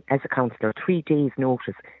 as a councillor, 3 days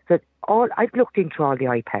notice. So I've looked into all the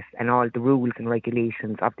IPAS and all the rules and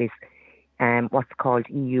regulations of this, what's called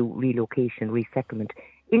EU relocation, resettlement.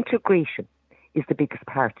 Integration is the biggest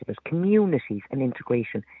part of it. Communities and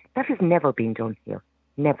integration. That has never been done here.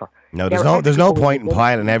 Never. No, there's no point in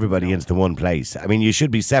piling everybody into the one place. I mean, you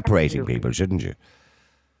should be separating people, shouldn't you?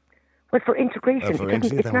 Well, for integration,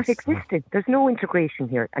 it's not existing. There's no integration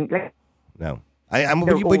here. No.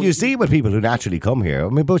 But you see with people who naturally come here. I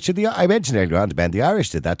mean, but I mentioned earlier on to Ben, the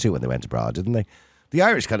Irish did that too when they went abroad, didn't they? The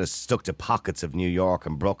Irish kind of stuck to pockets of New York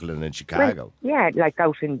and Brooklyn and Chicago. Well, yeah, like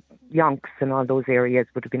out in Yonks and all those areas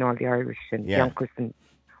would have been all the Irish and Yonkers and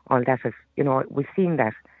all that. We've seen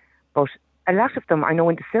that. But a lot of them, I know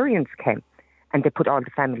when the Syrians came and they put all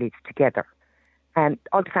the families together, and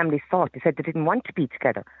all the families fought. They said they didn't want to be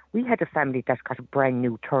together. We had a family that got a brand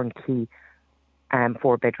new turnkey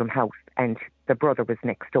 4-bedroom house, and the brother was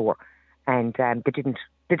next door, and they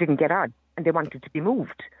didn't get on, and they wanted to be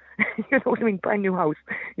moved. You know what I mean? Brand new house.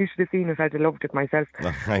 You should have seen it. I'd have loved it myself.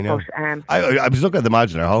 I know. But, I was looking at the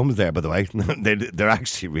modular homes there, by the way. They're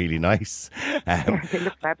actually really nice. They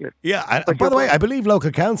look fabulous. Yeah, and by the way, I believe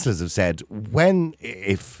local councillors have said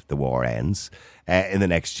if the war ends in the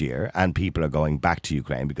next year and people are going back to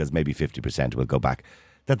Ukraine, because maybe 50% will go back,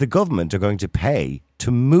 that the government are going to pay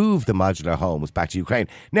to move the modular homes back to Ukraine.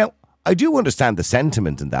 Now, I do understand the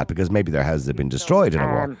sentiment in that, because maybe their houses have been destroyed in a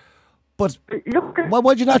war. But why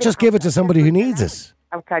would you not just give it to somebody who needs it?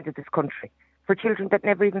 Outside of this country, for children that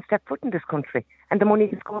never even stepped foot in this country, and the money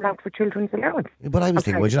is going out for children's allowance. But I was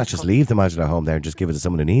thinking, would you not just leave the modular home there and just give it to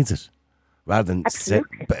someone who needs it, rather than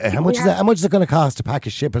how much is it going to cost to pack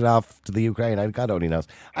a ship it off to the Ukraine? God only knows.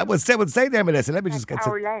 I would say there, Melissa. Let me just get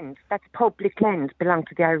our land. That's public land, belong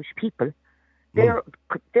to the Irish people. They're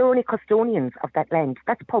only custodians of that land.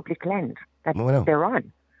 That's public land that they're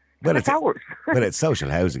on. Well, it's ours. Well, it's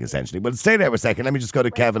social housing, essentially. But stay there for a second. Let me just go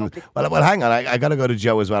to Kevin. Well, hang on. I got to go to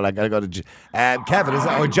Joe as well. I got to go to Kevin,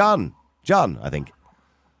 or John. John, I think.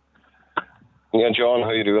 Yeah, John,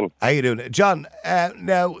 how you doing? How you doing? John,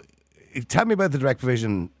 now, tell me about the direct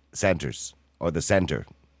provision centres, or the centre.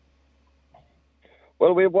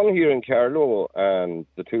 Well, we have one here in Carlow, and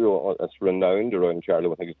the two, it's renowned around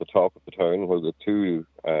Carlow. I think it's the talk of the town, where the two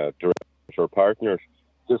directors or partners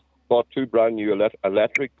just bought 2 brand new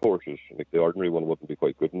electric Porsches. Like, the ordinary one wouldn't be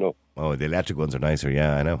quite good enough. Oh, the electric ones are nicer,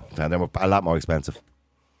 yeah, I know. And they're a lot more expensive.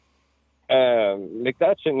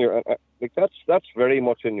 That's in your, that's very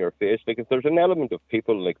much in your face. Because there's an element of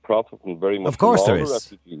people like profiting very much. Of course there is.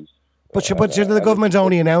 Refugees. But the government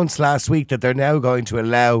only announced last week that they're now going to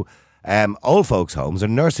allow old folks' homes or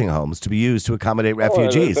nursing homes to be used to accommodate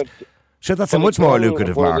refugees. Sure, that's a much more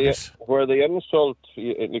lucrative market. Where the insult,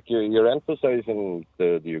 you're emphasising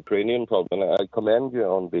the Ukrainian problem, and I commend you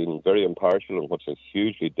on being very impartial on what's a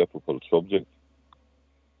hugely difficult subject.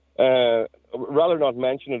 Rather not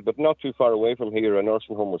mention it, but not too far away from here, a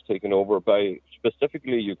nursing home was taken over by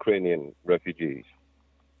specifically Ukrainian refugees.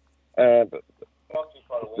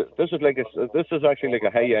 This is actually like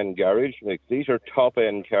a high-end garage. Like, these are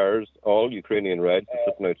top-end cars, all Ukrainian reds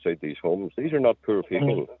sitting outside these homes. These are not poor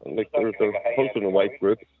people. Like, they're husband and wife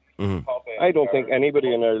groups. Mm-hmm. I don't think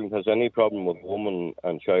anybody in Ireland has any problem with woman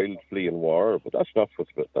and child fleeing war, but that's not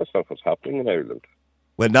what's happening in Ireland.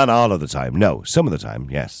 Well, not all of the time. No, some of the time,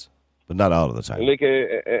 yes, but not all of the time. Like,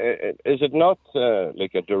 is it not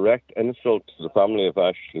like a direct insult to the family of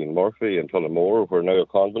Ashley and Murphy and Tullamore, where now a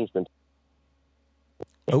convent's been?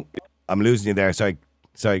 Oh, I'm losing you there. Sorry.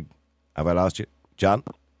 Have I lost you, John?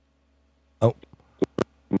 Oh.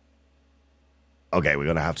 Okay, we're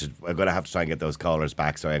gonna have to try and get those callers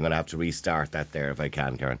back. Sorry, I'm gonna have to restart that there if I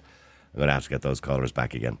can, Karen. I'm gonna have to get those callers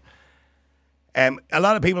back again. A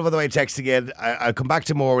lot of people, by the way, texting in. I'll come back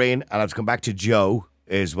to Maureen and I'll come back to Joe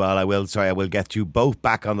as well. I will get you both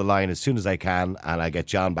back on the line as soon as I can, and I'll get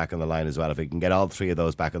John back on the line as well. If we can get all 3 of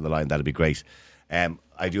those back on the line, that'll be great.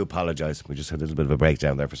 I do apologise. We just had a little bit of a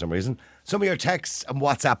breakdown there for some reason. Some of your texts and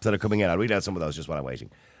WhatsApp that are coming in, I'll read out some of those just while I'm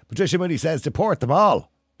waiting. Patricia Mooney says, deport them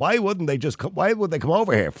all. Why would they come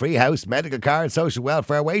over here? Free house, medical card, social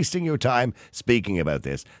welfare, wasting your time speaking about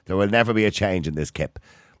this. There will never be a change in this kip.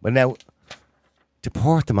 Well, now,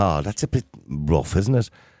 deport them all. That's a bit rough, isn't it?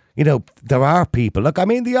 You know, there are people. Look, I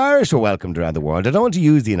mean, the Irish were welcomed around the world. I don't want to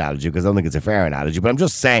use the analogy because I don't think it's a fair analogy, but I'm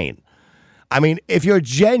just saying. I mean, if you're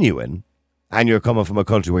genuine and you're coming from a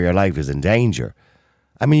country where your life is in danger,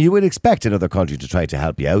 I mean, you would expect another country to try to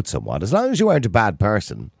help you out somewhat. As long as you weren't a bad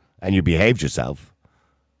person and you behaved yourself,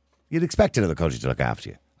 you'd expect another country to look after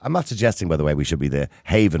you. I'm not suggesting, by the way, we should be the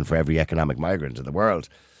haven for every economic migrant in the world.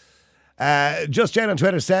 Just Jane on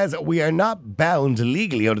Twitter says, we are not bound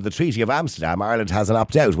legally under the Treaty of Amsterdam. Ireland has an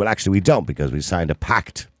opt-out. Well, actually, we don't, because we signed a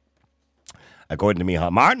pact, according to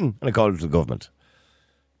Micheál Martin and according to the government.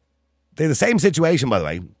 They're the same situation, by the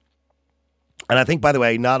way. And I think, by the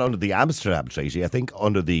way, not under the Amsterdam Treaty, I think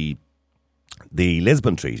under the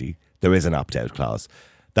Lisbon Treaty, there is an opt-out clause.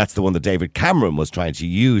 That's the one that David Cameron was trying to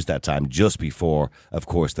use that time, just before, of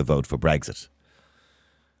course, the vote for Brexit.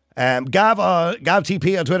 Gav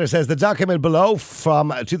TP on Twitter says, the document below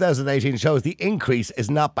from 2018 shows the increase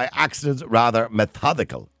is not by accident, rather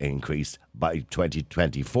methodical increase by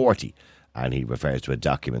 2040. And he refers to a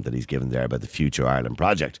document that he's given there about the Future Ireland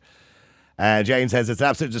project. Jane says, it's an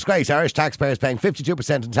absolute disgrace. Irish taxpayers paying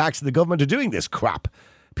 52% in tax, and the government are doing this crap.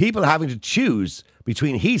 People having to choose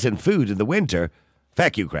between heat and food in the winter.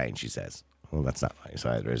 Feck Ukraine, she says. Well, that's not nice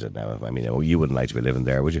either, is it now? I mean, you wouldn't like to be living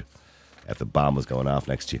there, would you? If the bomb was going off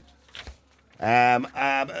next to you.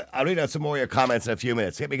 I'll read out some more of your comments in a few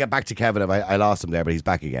minutes. Let me get back to Kevin. I lost him there, but he's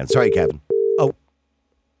back again. Sorry, Kevin. Oh,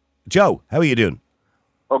 Joe, how are you doing?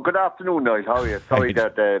 Oh, good afternoon, Niall. How are you? Sorry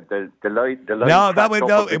that the light. No,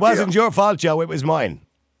 it wasn't your fault, Joe. It was mine.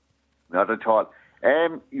 Not at all.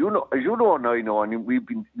 As you know, Niall, and you've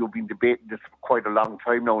been debating this for quite a long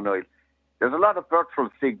time now, Niall. There's a lot of virtual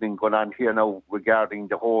signaling going on here now regarding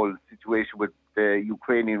the whole situation with the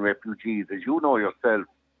Ukrainian refugees. As you know yourself,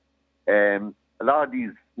 a lot of these,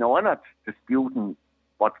 now I'm not disputing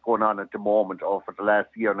what's going on at the moment or for the last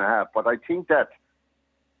year and a half, but I think that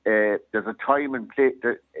there's a time and place,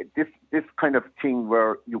 this kind of thing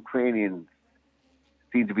where Ukrainians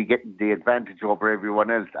seem to be getting the advantage over everyone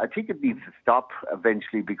else. I think it needs to stop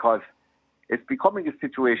eventually, because it's becoming a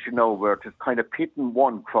situation now where it's kind of pitting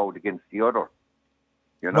one crowd against the other.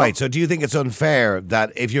 You know? Right, so do you think it's unfair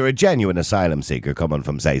that if you're a genuine asylum seeker coming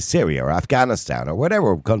from, say, Syria or Afghanistan or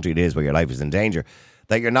whatever country it is where your life is in danger,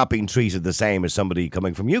 that you're not being treated the same as somebody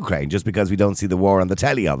coming from Ukraine just because we don't see the war on the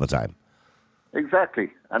telly all the time?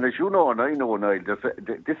 Exactly. And as you know, and I know, Niall,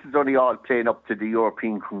 this is only all playing up to the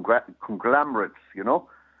European conglomerates, you know,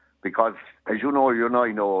 because as you know,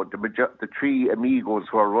 I know, the three amigos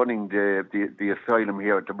who are running the asylum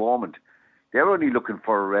here at the moment, they're only looking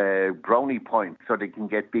for brownie points so they can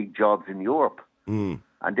get big jobs in Europe. And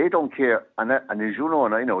they don't care, and as you know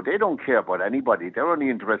and I know, they don't care about anybody. They're only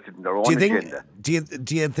interested in their own agenda.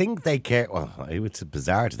 Do you think they care? Well, it's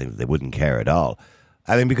bizarre to think that they wouldn't care at all.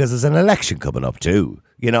 I mean, because there's an election coming up too.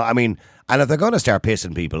 You know, I mean, and if they're going to start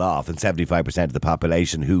pissing people off, and 75% of the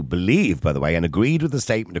population who believe, by the way, and agreed with the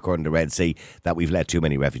statement according to Red Sea that we've let too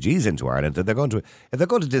many refugees into Ireland, if they're going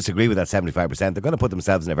to disagree with that 75%, they're going to put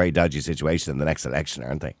themselves in a very dodgy situation in the next election,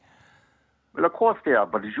 aren't they? Well, of course they are,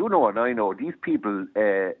 but as you know and I know, these people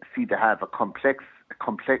see to have a complex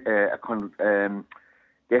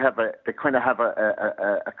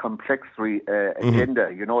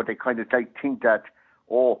agenda. You know, they kind of think that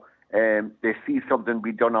they see something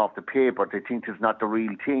be done off the paper. They think it's not the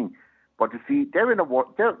real thing. But you see, they're in a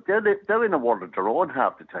world. They're in a world of their own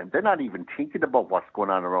half the time. They're not even thinking about what's going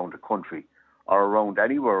on around the country or around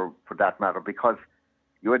anywhere for that matter. Because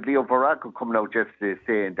you had Leo Varadkar coming out yesterday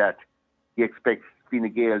saying that he expects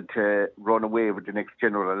Fine Gael to run away with the next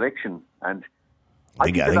general election, and I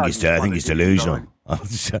think he's delusional. Well,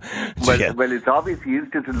 it's obvious he is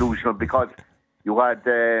delusional because you had.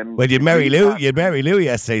 You'd Mary Lou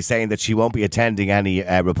yesterday saying that she won't be attending any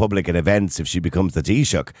Republican events if she becomes the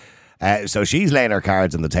Taoiseach. So she's laying her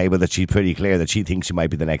cards on the table that she's pretty clear that she thinks she might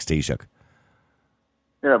be the next Taoiseach.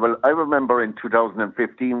 Yeah, well, I remember in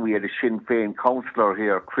 2015 we had a Sinn Féin councillor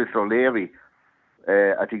here, Chris O'Leary.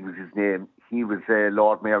 I think was his name. He was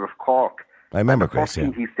Lord Mayor of Cork. I remember Chris. The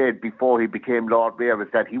first thing he said before he became Lord Mayor was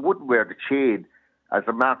that he wouldn't wear the chain as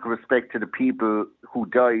a mark of respect to the people who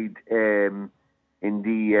died in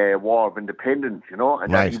the War of Independence, you know,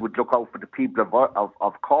 and that he would look out for the people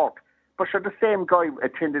of Cork. But sure, the same guy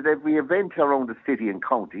attended every event around the city and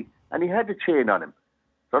county, and he had the chain on him.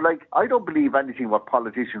 So, like, I don't believe anything what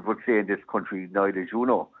politicians would say in this country, Niall, as you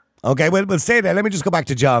know. Okay, well, stay there. Let me just go back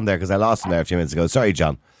to John there, because I lost him there a few minutes ago. Sorry,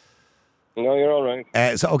 John. No, you're all right.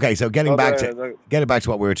 So getting back to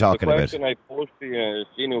what we were talking about. The question I posed to you,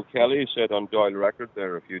 Gino Kelly said on Doyle Record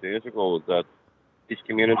there a few days ago that these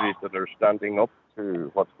communities that are standing up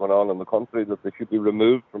to what's going on in the country, that they should be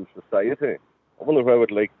removed from society. I wonder how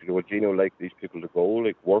would Gino like these people to go,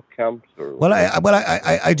 like work camps or? Well,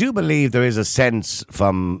 I do believe there is a sense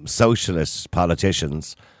from socialist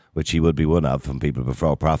politicians, which he would be one of, from people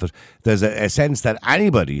before profit. There's a sense that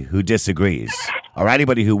anybody who disagrees or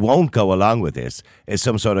anybody who won't go along with this is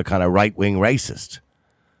some sort of kind of right-wing racist.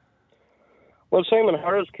 Well, Simon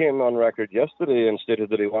Harris came on record yesterday and stated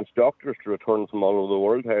that he wants doctors to return from all over the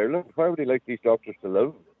world to Ireland. Why would he like these doctors to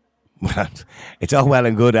live? Well, it's all well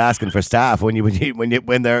and good asking for staff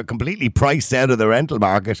when they're completely priced out of the rental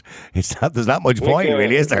market. There's not much point,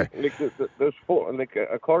 really, is there?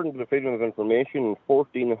 According to the Freedom of Information,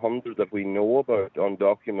 1,400 that we know about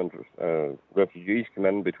undocumented refugees come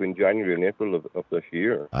in between January and April of this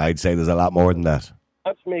year. I'd say there's a lot more than that.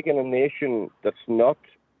 That's making a nation that's not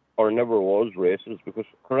or never was racist, because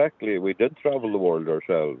correctly we did travel the world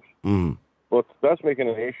ourselves. Mm. But that's making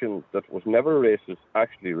a nation that was never racist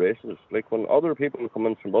actually racist. Like when other people come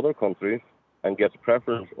in from other countries and get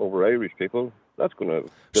preference over Irish people, that's going to...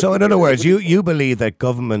 So in other words, you believe that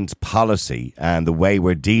government policy and the way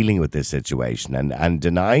we're dealing with this situation and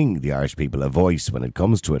denying the Irish people a voice when it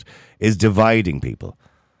comes to it is dividing people?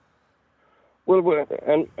 Well,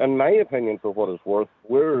 in my opinion, for what it's worth,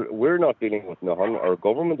 we're not dealing with nothing. Our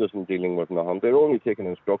government isn't dealing with nothing. They're only taking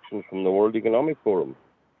instructions from the World Economic Forum.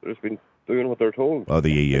 They've been doing what they're told. Oh,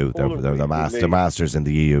 the EU. They're the masters in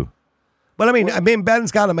the EU. Well, I mean, Ben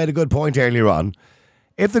Scallan made a good point earlier on.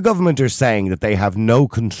 If the government are saying that they have no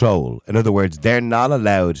control, in other words, they're not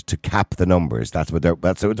allowed to cap the numbers. That's what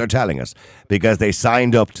they're telling us, because they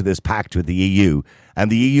signed up to this pact with the EU,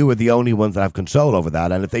 and the EU are the only ones that have control over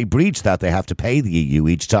that. And if they breach that, they have to pay the EU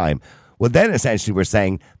each time. Well, then essentially we're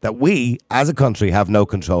saying that we, as a country, have no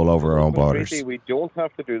control over our own borders. We don't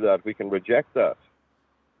have to do that. We can reject that.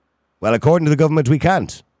 Well, according to the government, we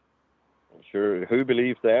can't. Sure, who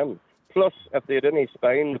believes them? Plus, if they had any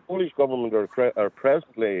spine, the Polish government are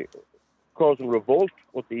presently causing revolt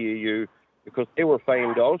with the EU because they were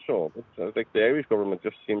fined also. I think the Irish government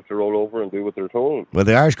just seems to roll over and do what they're told. Well,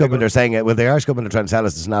 the Irish government are saying it. Well, the Irish government are trying to tell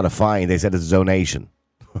us it's not a fine. They said it's a donation.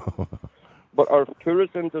 But our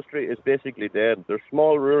tourist industry is basically dead. There's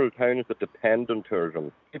small rural towns that depend on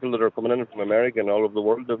tourism. People that are coming in from America and all over the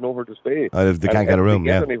world have nowhere to stay. They can't get a room,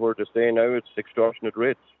 yeah. If they get anywhere to stay now, it's extortionate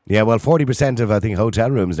rates. Yeah, well, 40% of, I think,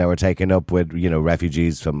 hotel rooms now are taken up with,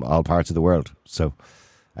 refugees from all parts of the world. So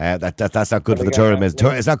that's not good for the tourism.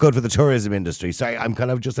 It's not good for the tourism industry. Sorry, I'm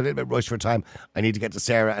kind of just a little bit rushed for time. I need to get to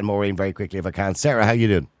Sarah and Maureen very quickly if I can. Sarah, how you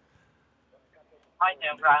doing? I'm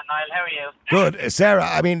doing grand, Niall. How are you? Good. Sarah,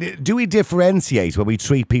 I mean, do we differentiate when we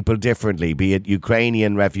treat people differently, be it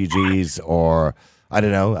Ukrainian refugees or, I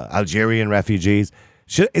don't know, Algerian refugees?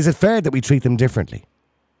 Is it fair that we treat them differently?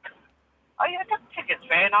 I don't think it's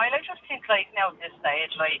fair, Niall. I just think, now at this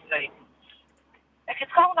stage, if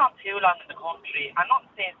it's going on too long in the country and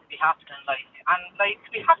nothing seems to be happening,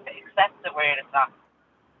 we have to accept it where it's at.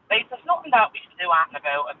 There's nothing that we can do anything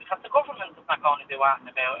about it because the government is not going to do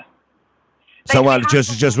anything about it. So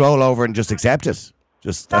just roll over and just accept it.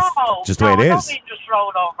 That's just the way it is. I don't mean just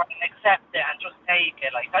roll over and accept it and just take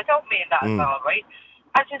it. I don't mean that at all, right?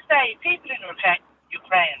 As you say, people in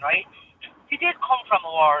Ukraine, right? They did come from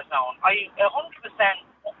a war zone. I 100%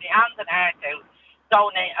 put my hand and heart out,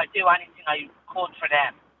 donate, or do anything I could for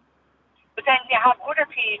them. But then you have other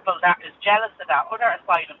people that is jealous of that, other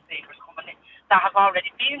asylum seekers coming in that have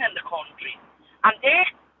already been in the country, and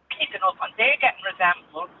they're kicking up and they're getting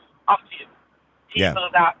resentful of you.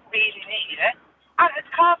 People that really need it, and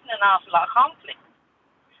it's causing an awful lot of conflict.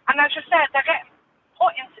 And as you said, they're getting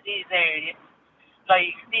put into these areas,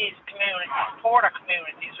 these communities, poorer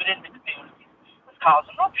communities within the communities, it's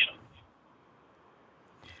causing rupture.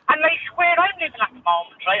 And where I'm living at the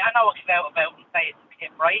moment, right, I know I give out about and say it's a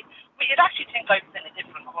tip, right, but you'd actually think I was in a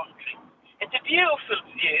different country. It's a beautiful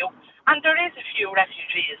view, and there is a few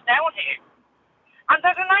refugees down here. And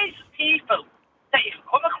they're the nicest people that you can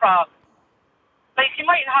come across. You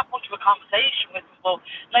mightn't have much of a conversation with them, but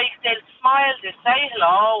they'll smile, they'll say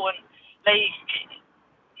hello, and they're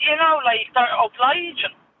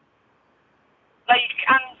obliging.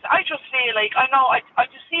 And I just feel I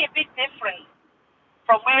just see a big difference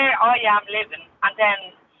from where I am living, and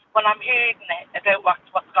then when I'm hearing about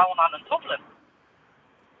what's going on in Dublin.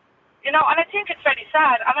 And I think it's very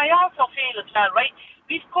sad, and I also feel as well, right?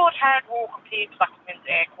 we've got hard-working people that come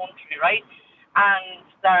into our country, right? And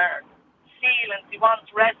they're feeling they want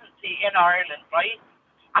residency in Ireland, right?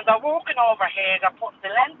 And they're working over here, they're putting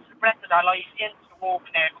the length and breadth of their life into work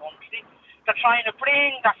in our country. They're trying to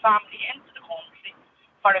bring their family into the country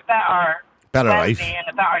for a better life.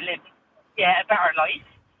 And a better living. Yeah, a better life.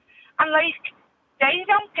 And, like, they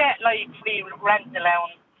don't get, like, free rent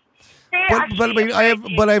allowance. But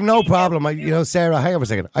I have no problem. Sarah, hang on a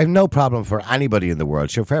second. I have no problem for anybody in the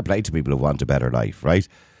world. Sure, fair play to people who want a better life, right?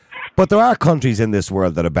 But there are countries in this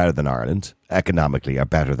world that are better than Ireland, economically are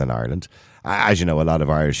better than Ireland. As you know, a lot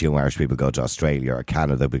of young Irish people go to Australia or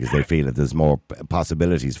Canada because they feel that there's more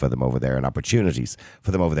possibilities for them over there and opportunities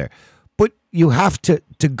for them over there. But you have to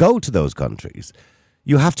go to those countries.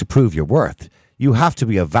 You have to prove your worth. You have to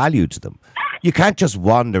be of value to them. You can't just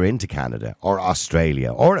wander into Canada or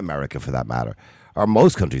Australia or America for that matter, or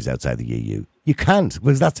most countries outside the EU. You can't,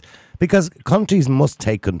 because countries must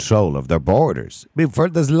take control of their borders.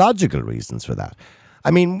 There's logical reasons for that.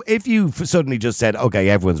 I mean, if you suddenly just said, okay,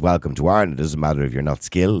 everyone's welcome to Ireland, it doesn't matter if you're not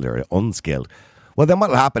skilled or unskilled, well, then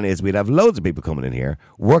what will happen is we'd have loads of people coming in here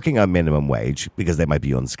working on minimum wage because they might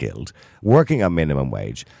be unskilled, working on minimum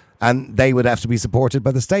wage, and they would have to be supported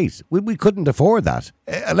by the state. We couldn't afford that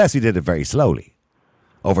unless we did it very slowly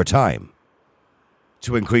over time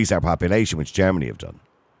to increase our population, which Germany have done.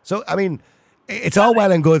 So, I mean, it's all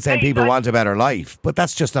well and good saying people want a better life, but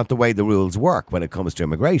that's just not the way the rules work when it comes to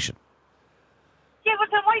immigration. Yeah, but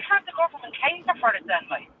then why can't the government cater for it then,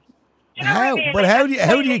 like?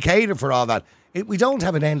 How do you cater for all that? We don't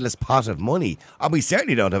have an endless pot of money, and we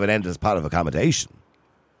certainly don't have an endless pot of accommodation.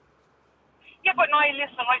 Yeah, but now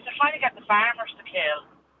listen, right? They're trying to get the farmers to kill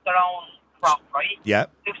their own crop, right? Yeah.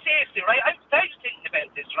 So seriously, right? I was thinking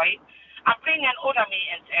about this, right? And bringing other meat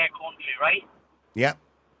into our country, right? Yeah.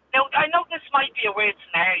 Now, I know this might be a weird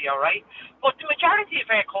scenario, right? But the majority of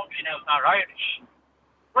our country now is not Irish.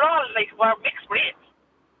 We're mixed breeds.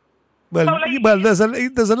 Well,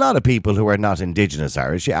 there's a lot of people who are not Indigenous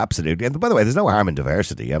Irish, yeah, absolutely. And by the way, there's no harm in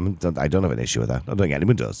diversity. I don't have an issue with that. I don't think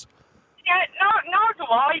anyone does. Yeah, nor do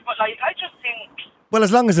I. But I just think. Well,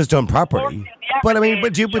 as long as it's done properly. But I mean,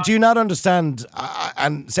 do you not understand?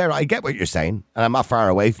 And Sarah, I get what you're saying, and I'm not far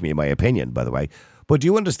away from you, in my opinion, by the way. But do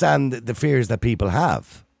you understand the fears that people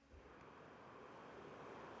have?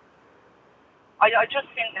 I just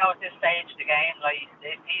think now at this stage of the game, like,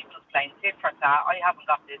 the people's playing tit for tat. I haven't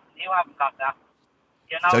got this, and you haven't got that.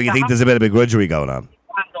 So you think there's a bit of begrudgery going on?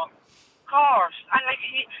 Of course. And, like,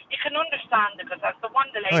 you can understand it, because as the one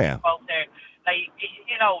the lady spoke there, like,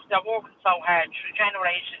 they're working so hard through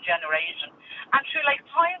generation. And through, like,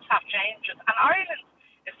 times have changed. And Ireland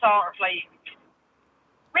is sort of like,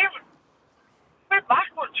 we're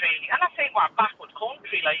backwards, really. And I say we're a backward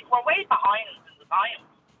country. Like, we're way behind in the times.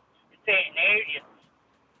 Certain areas.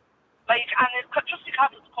 Like, and just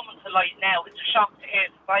because it's coming to light now, it's a shock to our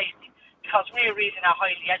society, because we're really not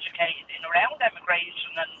highly educated in around immigration,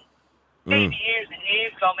 and maybe years and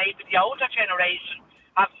years ago, maybe the older generation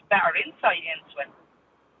have better insight into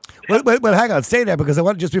it. Well, hang on, stay there, because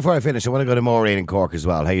just before I finish, I want to go to Maureen in Cork as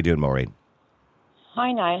well. How you doing, Maureen?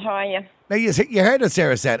 Hi, Niall. How are you? Now, you heard what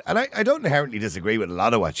Sarah said, and I don't inherently disagree with a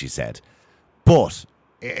lot of what she said, but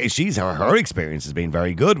her experience has been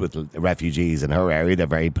very good with refugees in her area. They're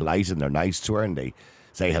very polite and they're nice to her, and they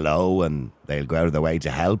say hello and they'll go out of their way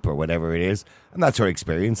to help or whatever it is. And that's her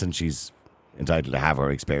experience, and she's entitled to have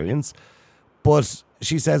her experience. But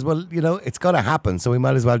she says, well, it's got to happen, so we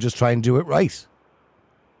might as well just try and do it right.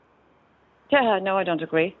 Yeah, no, I don't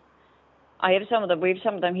agree. We have some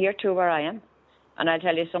of them here too where I am. And I'll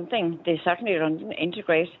tell you something, they certainly don't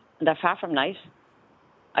integrate, and they're far from nice.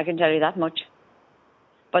 I can tell you that much.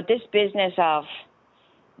 But this business of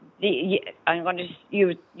I'm going to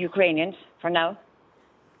use Ukrainians for now,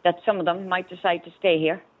 that some of them might decide to stay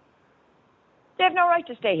here. They have no right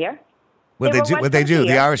to stay here. Well, they do.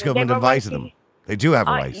 The Irish government invited them. They do have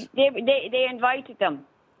a right. They invited them.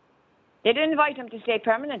 They didn't invite them to stay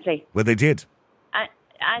permanently. Well, they did.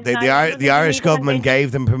 And the Irish government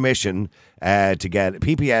gave them permission to get a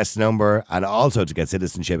PPS number and also to get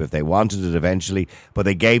citizenship if they wanted it eventually, but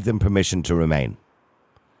they gave them permission to remain.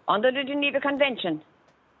 Under the Geneva Convention,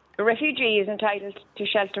 a refugee is entitled to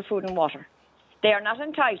shelter, food and water. They are not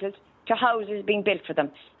entitled to houses being built for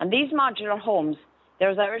them. And these modular homes,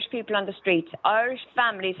 there's Irish people on the streets, Irish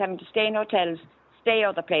families having to stay in hotels, stay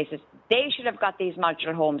other places. They should have got these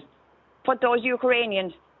modular homes. Put those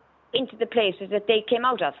Ukrainians into the places that they came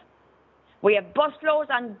out of. We have busloads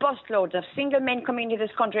and busloads of single men coming into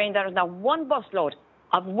this country, and there is not one busload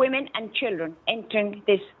of women and children entering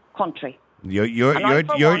this country.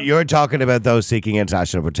 You're talking about those seeking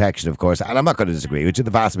international protection, of course, and I'm not going to disagree with you.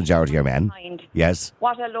 The vast majority are men. Yes.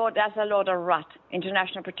 That's a load of rot.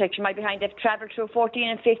 International protection. My behind, they've travelled through 14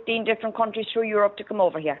 and 15 different countries through Europe to come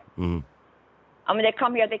over here. Mm. And when they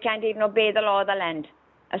come here, they can't even obey the law of the land.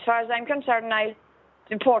 As far as I'm concerned, I'll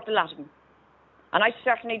deport a lot of them. And I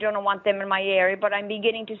certainly don't want them in my area, but I'm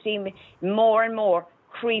beginning to see more and more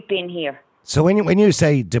creep in here. So when you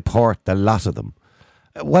say deport the lot of them,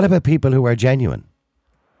 what about people who are genuine?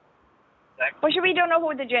 Well, we don't know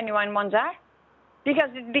who the genuine ones are. Because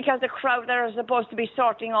the crowd that are supposed to be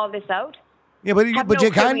sorting all this out. Yeah, but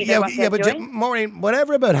you can't. Maureen,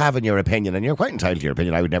 whatever about having your opinion, and you're quite entitled to your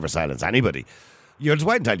opinion. I would never silence anybody. You're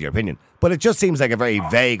quite entitled to your opinion. But it just seems like a very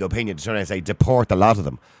vague opinion to try and say deport a lot of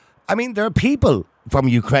them. I mean, there are people from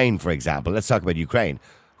Ukraine, for example, let's talk about Ukraine,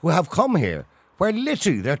 who have come here where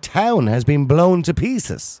literally their town has been blown to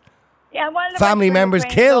pieces. Yeah, well, family members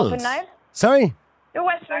killed. Sorry? The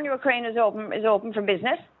Western Ukraine is open for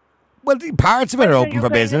business. Well, parts of it are open for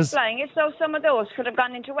business. Flying it, so some of those could have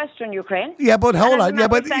gone into Western Ukraine. Yeah, but hold on.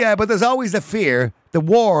 But there's always the fear the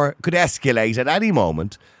war could escalate at any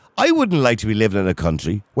moment. I wouldn't like to be living in a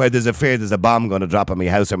country where there's a fear there's a bomb going to drop on my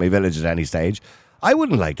house or my village at any stage. I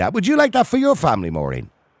wouldn't like that. Would you like that for your family, Maureen?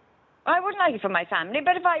 I wouldn't like it for my family,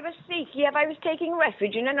 but if I was taking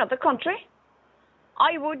refuge in another country,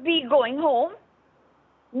 I would be going home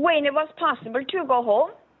when it was possible to go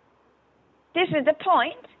home. This is the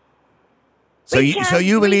point. So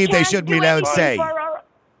you believe they shouldn't be allowed to stay?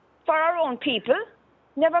 For our own people,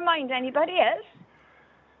 never mind anybody else.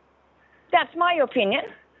 That's my opinion.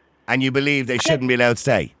 And you believe they shouldn't be allowed to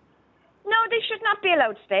stay? No, they should not be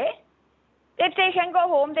allowed to stay. If they can go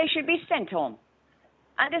home, they should be sent home.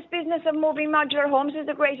 And this business of moving modular homes is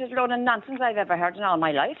the greatest load of nonsense I've ever heard in all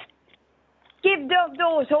my life. Give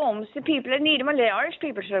those homes to people that need them. Well, the Irish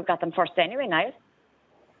people should have got them first anyway, Niall.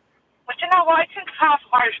 But you know what? I think half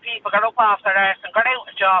of Irish people got up off their arse and got out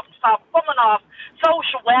a job and stopped bumming off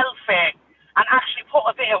social welfare and actually put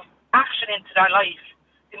a bit of action into their life.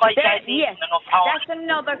 They might get enough home.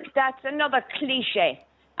 That's another cliche.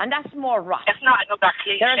 And that's more rot. It's not another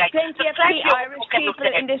cliche. There's plenty of Irish people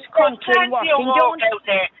in this country working. People don't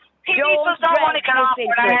want to get off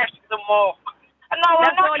their arse and walk. And no,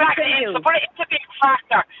 I'm not dragging it in, but it's a big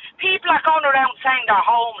factor. People are going around saying they're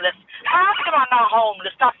homeless. Half of them are not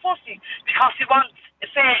homeless. They're fussy because they want a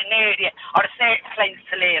certain area or a certain place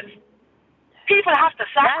to live. People have to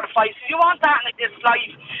sacrifice. If you want that in this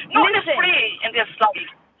life, nothing is free in this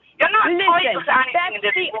life. You're not entitled to anything in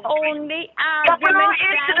this life. That's the only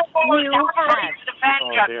argument that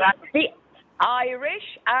you have. The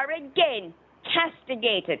Irish are again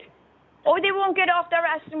castigated. Oh, they won't get off their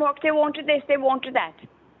ass and work. They won't do this. They won't do that.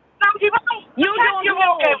 No, they won't.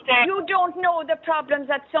 You don't know the problems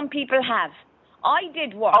that some people have. I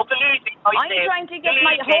did work. Oh, believe me, I'm trying to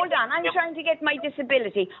get my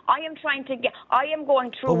disability. I am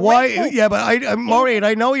going through. But why? Yeah, but Maureen,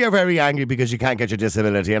 I know you're very angry because you can't get your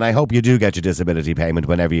disability, and I hope you do get your disability payment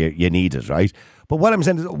whenever you need it, right? But what I'm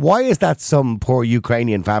saying is, why is that some poor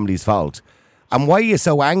Ukrainian family's fault? And why are you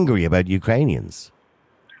so angry about Ukrainians?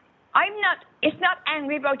 It's not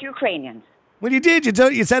angry about Ukrainians. Well, you did.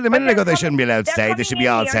 You said a minute ago they shouldn't be allowed to stay. They should be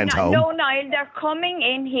all sent home. No, Niall, they're coming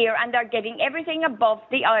in here and they're getting everything above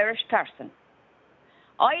the Irish person.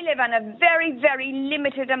 I live on a very, very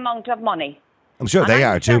limited amount of money. I'm sure they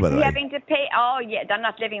are too, by the way. Having to pay. Oh, yeah, they're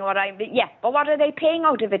not living what I. Yeah, but what are they paying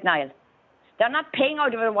out of it, Niall? They're not paying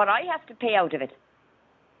out of it what I have to pay out of it.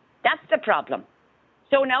 That's the problem.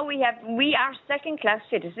 So now we are second-class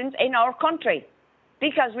citizens in our country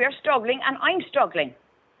because we are struggling, and I'm struggling.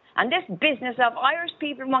 And this business of Irish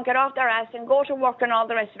people won't get off their ass and go to work and all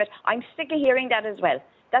the rest of it, I'm sick of hearing that as well.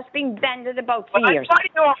 That's been bandied about for years. I'm sorry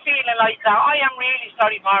you're feeling like that. I am really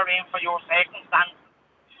sorry, Maureen, for your circumstances.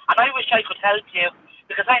 And I wish I could help you,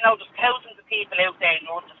 because I know there's thousands of people out there who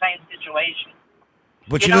are in the same situation.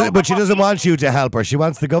 But she doesn't want you to help her. She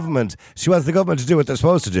wants the government. She wants the government to do what they're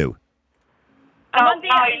supposed to do.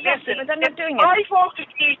 Listen, I've worked with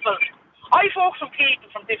people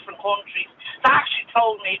from different countries that actually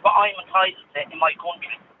told me what I'm entitled to in my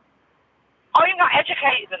country. I'm not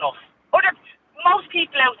educated enough. Most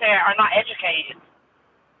people out there are not educated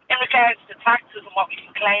in regards to taxes and what we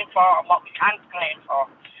can claim for and what we can't claim for.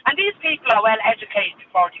 And these people are well educated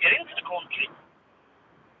before they get into the country.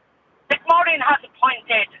 Maureen has a point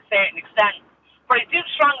there to a certain extent, but I do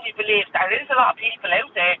strongly believe that there is a lot of people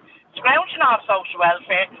out there scrounging off social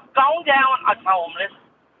welfare, going down as homeless,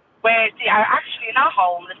 where they are actually not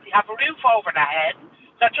homeless, they have a roof over their head,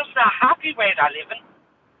 they're just not happy where they're living.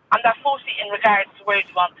 And they're fussy in regards to where you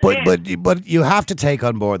want to live. But you have to take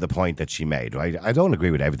on board the point that she made, right? I don't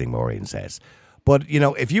agree with everything Maureen says. But, you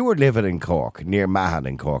know, if you were living in Cork, near Mahon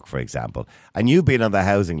in Cork, for example, and you've been on the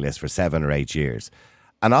housing list for 7 or 8 years,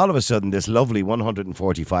 and all of a sudden this lovely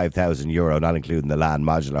 €145,000, not including the land,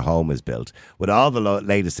 modular home is built, with all the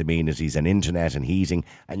latest amenities and internet and heating,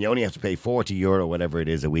 and you only have to pay €40, whatever it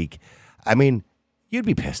is, a week, I mean, you'd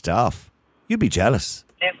be pissed off. You'd be jealous.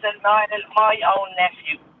 Listen, Niall, my own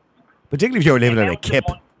nephew. Particularly if you were living in a kip.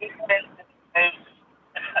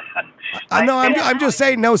 I know. I'm just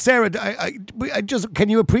saying. No, Sarah. I just can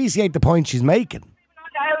you appreciate the point she's making? I've been on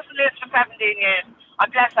the housing list for 17 years.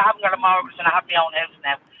 I'm blessed I haven't got a mortgage and I have my own house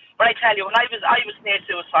now. But I tell you, when I was near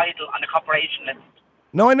suicidal on the corporation list.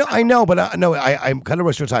 No, I know, but I'm kind of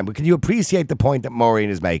rushed for time. But can you appreciate the point that Maureen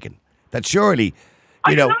is making? That surely,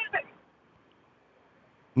 you know.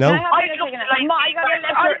 No. Can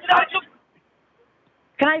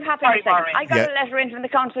I have a second? I got a letter in from the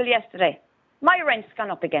council yesterday. My rent's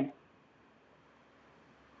gone up again.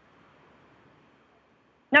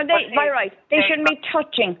 Now, they shouldn't be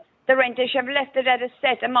touching the rent. They should have left it at a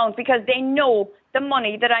set amount because they know the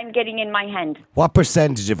money that I'm getting in my hand. What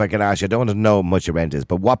percentage, if I can ask you, I don't want to know how much your rent is,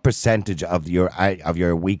 but what percentage of your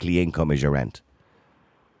weekly income is your rent?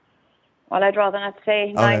 Well, I'd rather not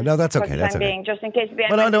say. No, that's okay. That's okay. Just in case.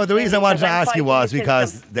 Well, no. The reason I wanted to ask you was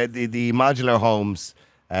because the modular homes,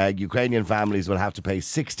 Ukrainian families will have to pay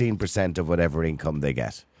 16% of whatever income they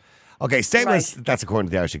get. Okay, stay with us. That's according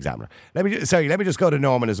to the Irish Examiner. Let me just go to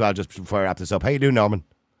Norman as well, just before I wrap this up. How you doing, Norman?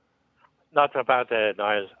 Not so bad,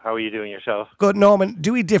 Niall. How are you doing yourself? Good, Norman.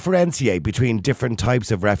 Do we differentiate between different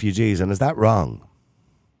types of refugees, and is that wrong?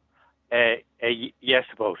 Yes,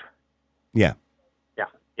 both. Yeah.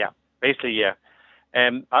 Basically, yeah.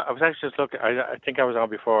 I was actually just looking. I think I was on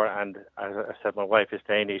before, and as I said, my wife is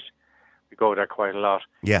Danish. We go there quite a lot.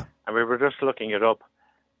 Yeah. And we were just looking it up,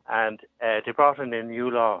 and they brought in a new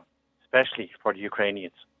law, especially for the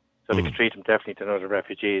Ukrainians, so they could treat them differently than other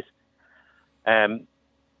refugees,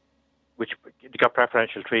 which they got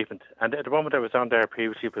preferential treatment. And the moment I was on there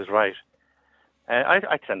previously was right.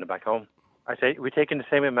 I'd send them back home. I say we take in the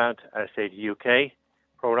same amount as, say, the UK,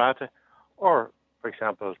 pro rata, or, for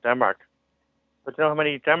example, Denmark. But do you know how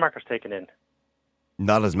many Denmark is taken in?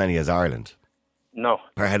 Not as many as Ireland. No.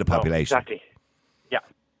 Per head of population. Exactly. Yeah.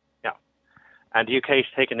 And the UK's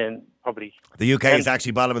taken in probably... The UK is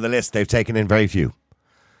actually bottom of the list. They've taken in very few.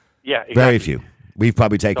 Yeah, exactly. Very few. We've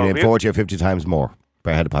probably taken in 40 or 50 times more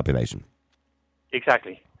per head of population.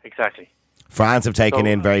 Exactly. France have taken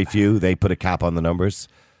in very few. They put a cap on the numbers.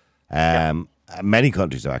 Many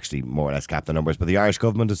countries have actually more or less capped the numbers, but the Irish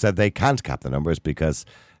government has said they can't cap the numbers because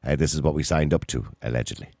this is what we signed up to,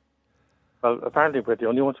 allegedly. Well, apparently we're the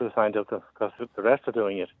only ones who signed up to, because the rest are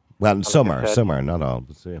doing it. Well, some are, not all.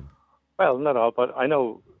 But, yeah. Well, not all, but I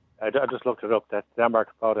know, I just looked it up, that Denmark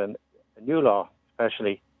brought in a new law,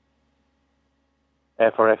 especially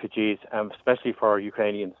for refugees, and especially for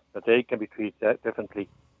Ukrainians, that they can be treated differently.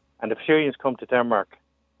 And if Syrians come to Denmark,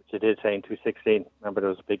 which it did say in 2016, remember there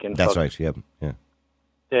was a big influx. That's right, yeah.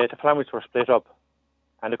 The families were split up,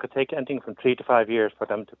 and it could take anything from 3 to 5 years for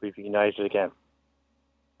them to be reunited again.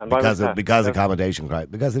 And because accommodation, right?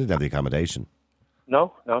 Because they didn't have the accommodation.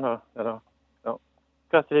 No.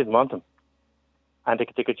 Because they didn't want them. And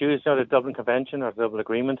they could use the Dublin Convention or the Dublin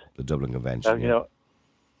Agreement. The Dublin Convention,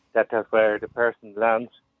 that's where the person lands.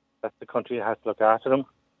 That's the country that has to look after them.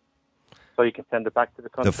 So you can send it back to the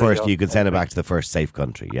country. You can send it back to the first safe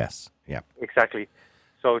country, yes. Yeah. Exactly.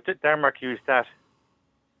 So Denmark used that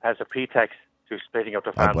as a pretext to splitting up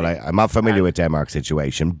the family. But I'm not familiar with Denmark's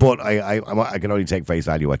situation, but I can only take face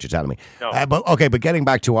value what you're telling me. No. But getting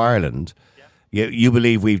back to Ireland, you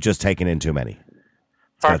believe we've just taken in too many?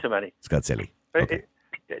 Far too many. It's got silly. Okay.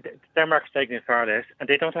 Denmark's taking in far less, and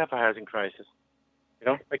they don't have a housing crisis.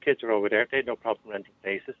 My kids are over there. They have no problem renting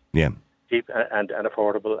places. Yeah. Cheap and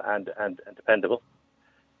affordable and dependable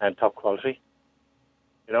and top quality.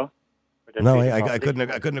 No, I couldn't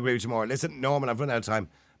agree with you more. Listen, Norman, I've run out of time.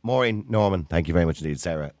 Maureen, Norman, thank you very much indeed.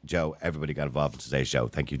 Sarah, Joe, everybody got involved in today's show.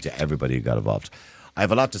 Thank you to everybody who got involved. I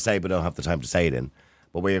have a lot to say, but don't have the time to say it in.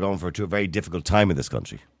 But we are going to a very difficult time in this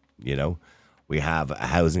country. We have a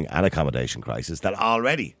housing and accommodation crisis that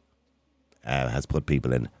already has put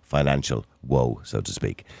people in financial woe, so to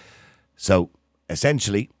speak. So,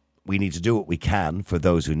 essentially, we need to do what we can for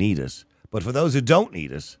those who need it. But for those who don't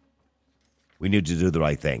need it, we need to do the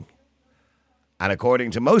right thing. And according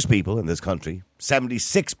to most people in this country,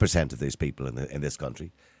 76% of these people in this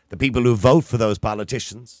country, the people who vote for those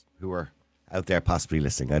politicians who are out there possibly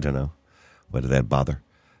listening, I don't know whether they'll bother,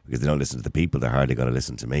 because they don't listen to the people, they're hardly going to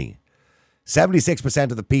listen to me.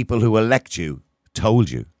 76% of the people who elect you told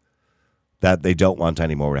you that they don't want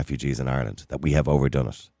any more refugees in Ireland, that we have overdone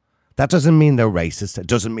it. That doesn't mean they're racist. It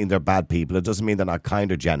doesn't mean they're bad people. It doesn't mean they're not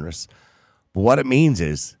kind or generous. But what it means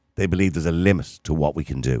is they believe there's a limit to what we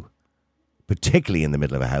can do, particularly in the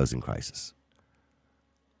middle of a housing crisis.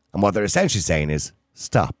 And what they're essentially saying is,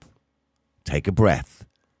 stop, take a breath,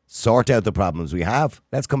 sort out the problems we have.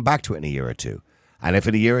 Let's come back to it in a year or two. And if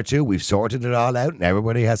in a year or two we've sorted it all out and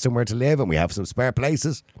everybody has somewhere to live and we have some spare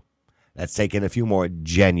places, let's take in a few more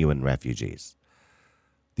genuine refugees.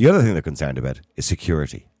 The other thing they're concerned about is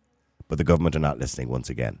security. But the government are not listening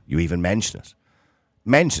once again. You even mention it.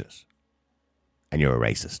 Mention it. And you're a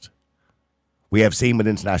racist. We have seen with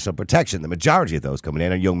international protection, the majority of those coming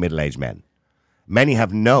in are young middle-aged men. Many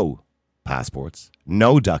have no passports,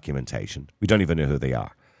 no documentation. We don't even know who they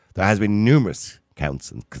are. There has been numerous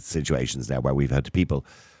counts and situations now where we've had people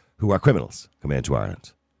who are criminals coming into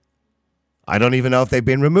Ireland. I don't even know if they've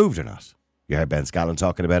been removed or not. You heard Ben Scallan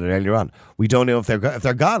talking about it earlier on. We don't know if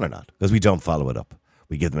they're gone or not because we don't follow it up.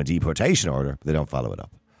 We give them a deportation order, but they don't follow it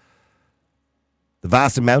up. The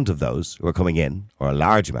vast amount of those who are coming in, or a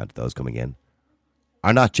large amount of those coming in,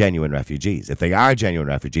 are not genuine refugees. If they are genuine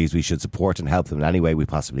refugees, we should support and help them in any way we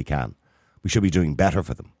possibly can. We should be doing better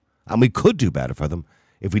for them. And we could do better for them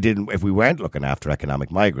if we weren't looking after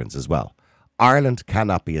economic migrants as well. Ireland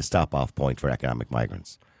cannot be a stop-off point for economic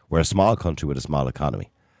migrants. We're a small country with a small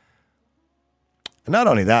economy. And not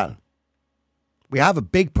only that, we have a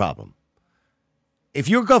big problem. If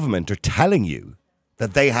your government are telling you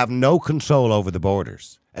that they have no control over the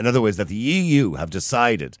borders, in other words, that the EU have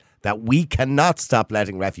decided that we cannot stop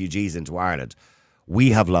letting refugees into Ireland,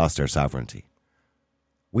 we have lost our sovereignty.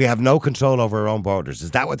 We have no control over our own borders.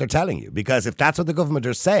 Is that what they're telling you? Because if that's what the government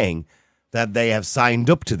are saying, that they have signed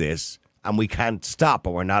up to this and we can't stop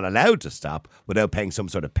or we're not allowed to stop without paying some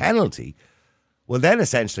sort of penalty, well then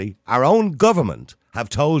essentially our own government have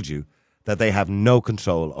told you that they have no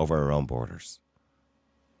control over our own borders.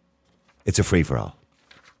 It's a free-for-all.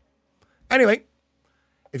 Anyway,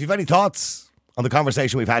 if you've any thoughts on the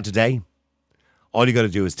conversation we've had today, all you got to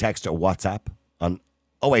do is text or WhatsApp on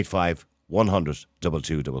 085 100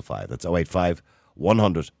 2255. That's 085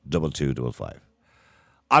 100 2255.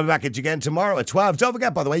 I'll be back at you again tomorrow at 12. Don't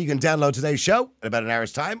forget, by the way, you can download today's show in about an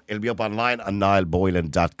hour's time. It'll be up online on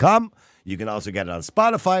niallboylan.com. You can also get it on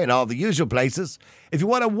Spotify and all the usual places. If you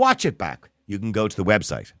want to watch it back, you can go to the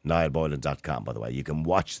website, niallboylan.com, by the way. You can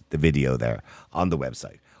watch the video there on the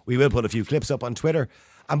website. We will put a few clips up on Twitter.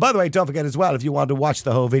 And by the way, don't forget as well, if you want to watch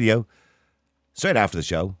the whole video, straight after the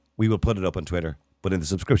show, we will put it up on Twitter, but in the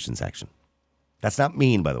subscription section. That's not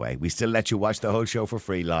mean, by the way. We still let you watch the whole show for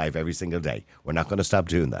free live every single day. We're not going to stop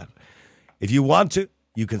doing that. If you want to,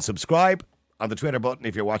 you can subscribe on the Twitter button.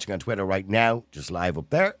 If you're watching on Twitter right now, just live up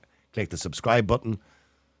there, click the subscribe button.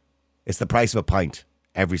 It's the price of a pint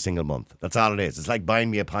every single month. That's all it is. It's like buying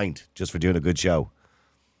me a pint just for doing a good show.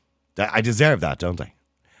 I deserve that, don't I?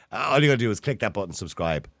 All you got to do is click that button,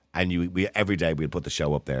 subscribe, and every day we'll put the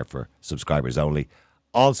show up there for subscribers only.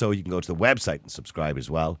 Also, you can go to the website and subscribe as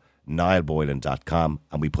well, niallboylan.com,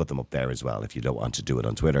 and we put them up there as well. If you don't want to do it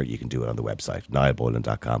on Twitter, you can do it on the website,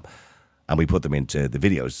 niallboylan.com, and we put them into the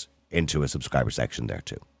videos into a subscriber section there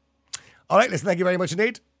too. All right, listen, thank you very much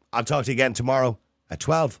indeed. I'll talk to you again tomorrow at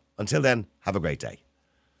 12. Until then, have a great day.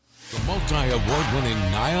 The multi-award-winning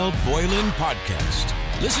Niall Boylan Podcast.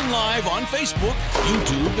 Listen live on Facebook,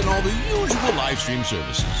 YouTube, and all the usual live stream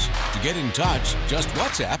services. To get in touch, just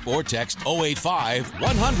WhatsApp or text 085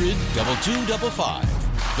 100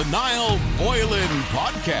 2255. The Niall Boylan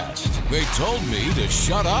Podcast. They told me to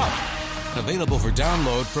shut up. Available for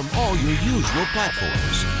download from all your usual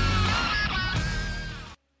platforms.